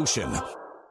solution.